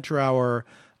Thrilling Adventure Hour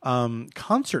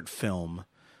concert film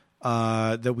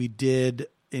that we did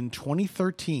in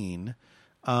 2013,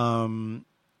 and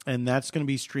that's going to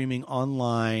be streaming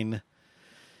online.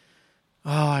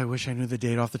 Oh, I wish I knew the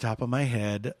date off the top of my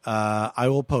head. I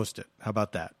will post it. How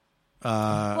about that?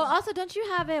 Well, also, don't you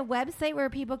have a website where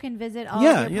people can visit all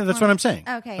Yeah, that's what I'm saying.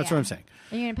 Okay, That's what I'm saying.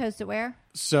 Are you going to post it where?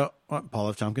 So,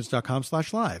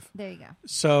 paulftompkins.com/live. There you go.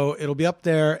 So it'll be up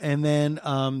there. And then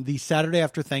the Saturday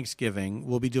after Thanksgiving,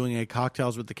 we'll be doing a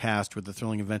Cocktails with the Cast with the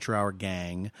Thrilling Adventure Hour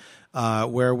gang,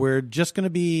 where we're just going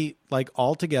to be like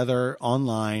all together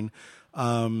online,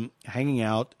 hanging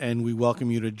out. And we welcome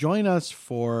you to join us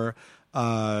for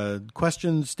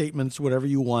questions, statements, whatever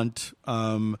you want.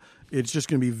 It's just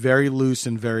going to be very loose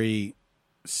and very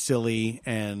silly.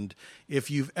 And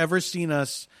if you've ever seen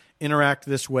us interact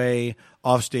this way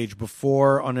off stage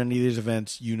before on any of these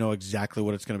events, you know exactly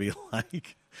what it's going to be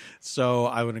like. So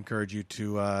I would encourage you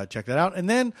to check that out. And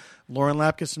then Lauren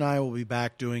Lapkus and I will be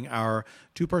back doing our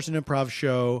 2-person improv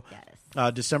show,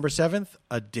 December 7th,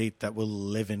 a date that will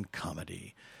live in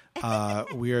comedy.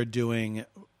 We are doing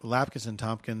Lapkus and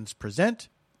Tompkins Present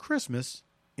Christmas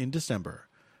in December,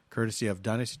 courtesy of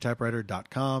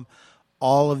DynastyTypewriter.com.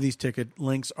 All of these ticket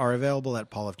links are available at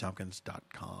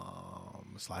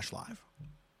paulftompkins.com/live.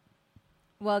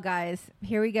 Well, guys,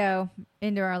 here we go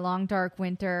into our long, dark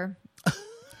winter.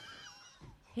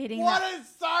 What a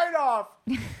sign off!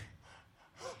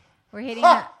 We're hitting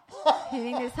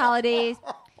this holidays,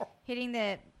 hitting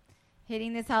this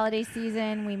holiday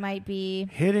season. We might be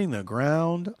hitting the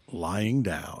ground, lying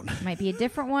down. Might be a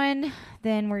different one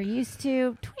than we're used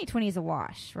to. 2020 is a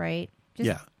wash, right?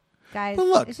 Guys, but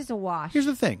look, it's just a wash. Here's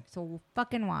the thing. It's a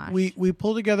fucking wash. We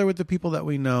pull together with the people that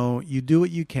we know. You do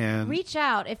what you can. Reach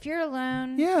out. If you're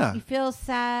alone, Yeah. you feel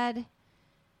sad,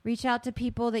 reach out to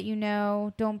people that you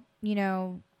know. Don't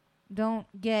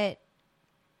get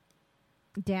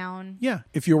down. Yeah.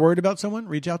 If you're worried about someone,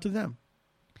 reach out to them.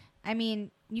 I mean,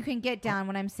 you can get down.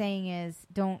 What I'm saying is,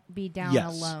 don't be down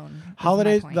Yes. alone.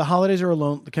 The holidays are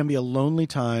alone. Can be a lonely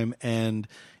time, and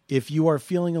if you are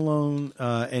feeling alone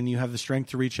and you have the strength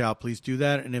to reach out, please do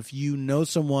that. And if you know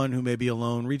someone who may be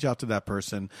alone, reach out to that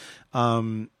person.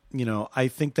 I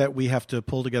think that we have to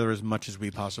pull together as much as we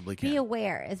possibly can. Be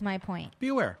aware is my point. Be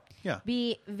aware. Yeah.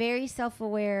 Be very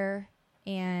self-aware,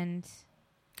 and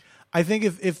I think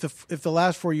if the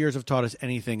last 4 years have taught us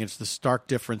anything, it's the stark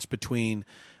difference between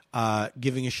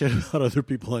giving a shit about other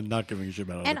people and not giving a shit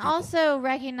about other people. and also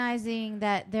recognizing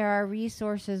that there are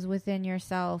resources within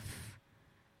yourself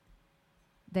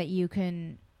that you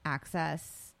can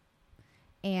access,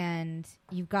 and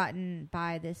you've gotten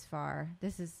by this far.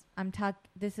 This is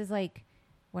like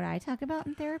what I talk about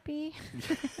in therapy.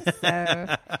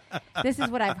 So this is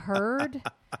what I've heard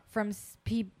from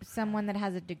someone that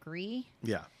has a degree.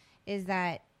 Yeah. Is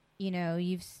that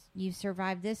you've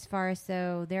survived this far,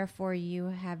 so therefore you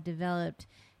have developed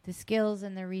the skills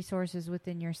and the resources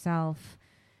within yourself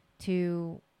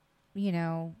to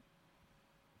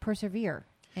persevere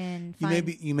and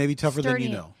find You may be tougher than you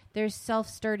know. There's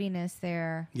sturdiness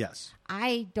there. Yes.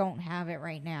 I don't have it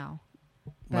right now.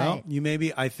 Well,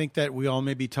 I think that we all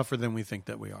may be tougher than we think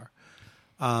that we are.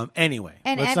 Anyway,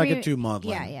 let's not get too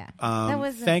maudlin. Yeah. That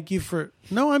was thank you for.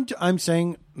 No, I'm not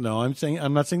saying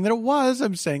that it was.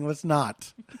 I'm saying let's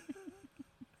not.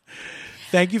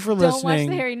 Thank you for listening. Don't watch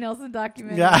the Harry Nilsson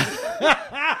documentary.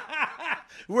 Yeah.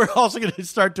 We're also going to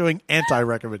start doing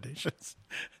anti-recommendations.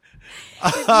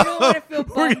 You don't want to feel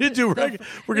We're going to do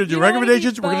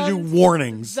recommendations. We're going to do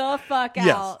warnings. The fuck out.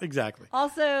 Yes, exactly.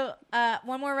 Also,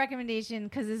 one more recommendation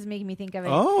because this is making me think of it.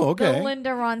 Oh, okay. The Linda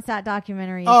Ronstadt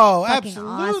documentary. Is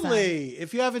absolutely. awesome.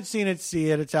 If you haven't seen it, see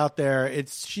it. It's out there.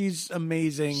 She's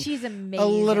amazing. She's amazing. A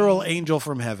literal angel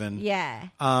from heaven. Yeah.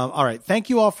 All right. Thank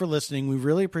you all for listening. We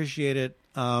really appreciate it.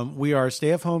 We are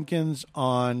Stay F Homekins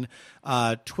on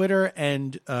Twitter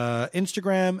and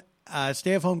Instagram.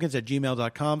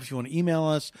 stayofhomekins@gmail.com if you want to email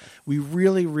us. We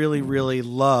really, really, really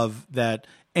love that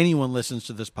anyone listens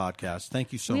to this podcast.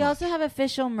 Thank you so much. We also have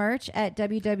official merch at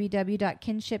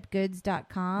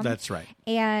www.kinshipgoods.com. That's right.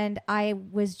 And I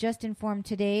was just informed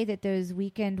today that those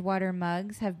Weekend Water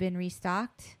mugs have been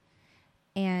restocked.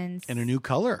 And in a new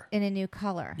color.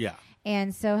 Yeah.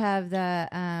 And so have the,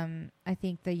 I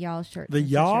think the Y'all shirts. The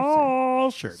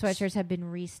Y'all shirts. Sweatshirts have been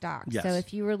restocked. Yes. So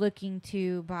if you were looking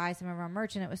to buy some of our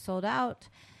merch and it was sold out,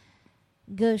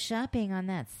 go shopping on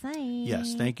that site.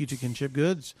 Yes. Thank you to Kinship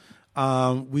Goods.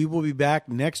 We will be back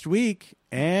next week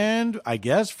and I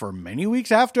guess for many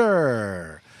weeks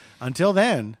after. Until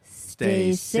then,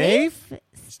 stay safe,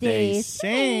 stay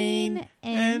sane,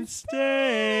 and stay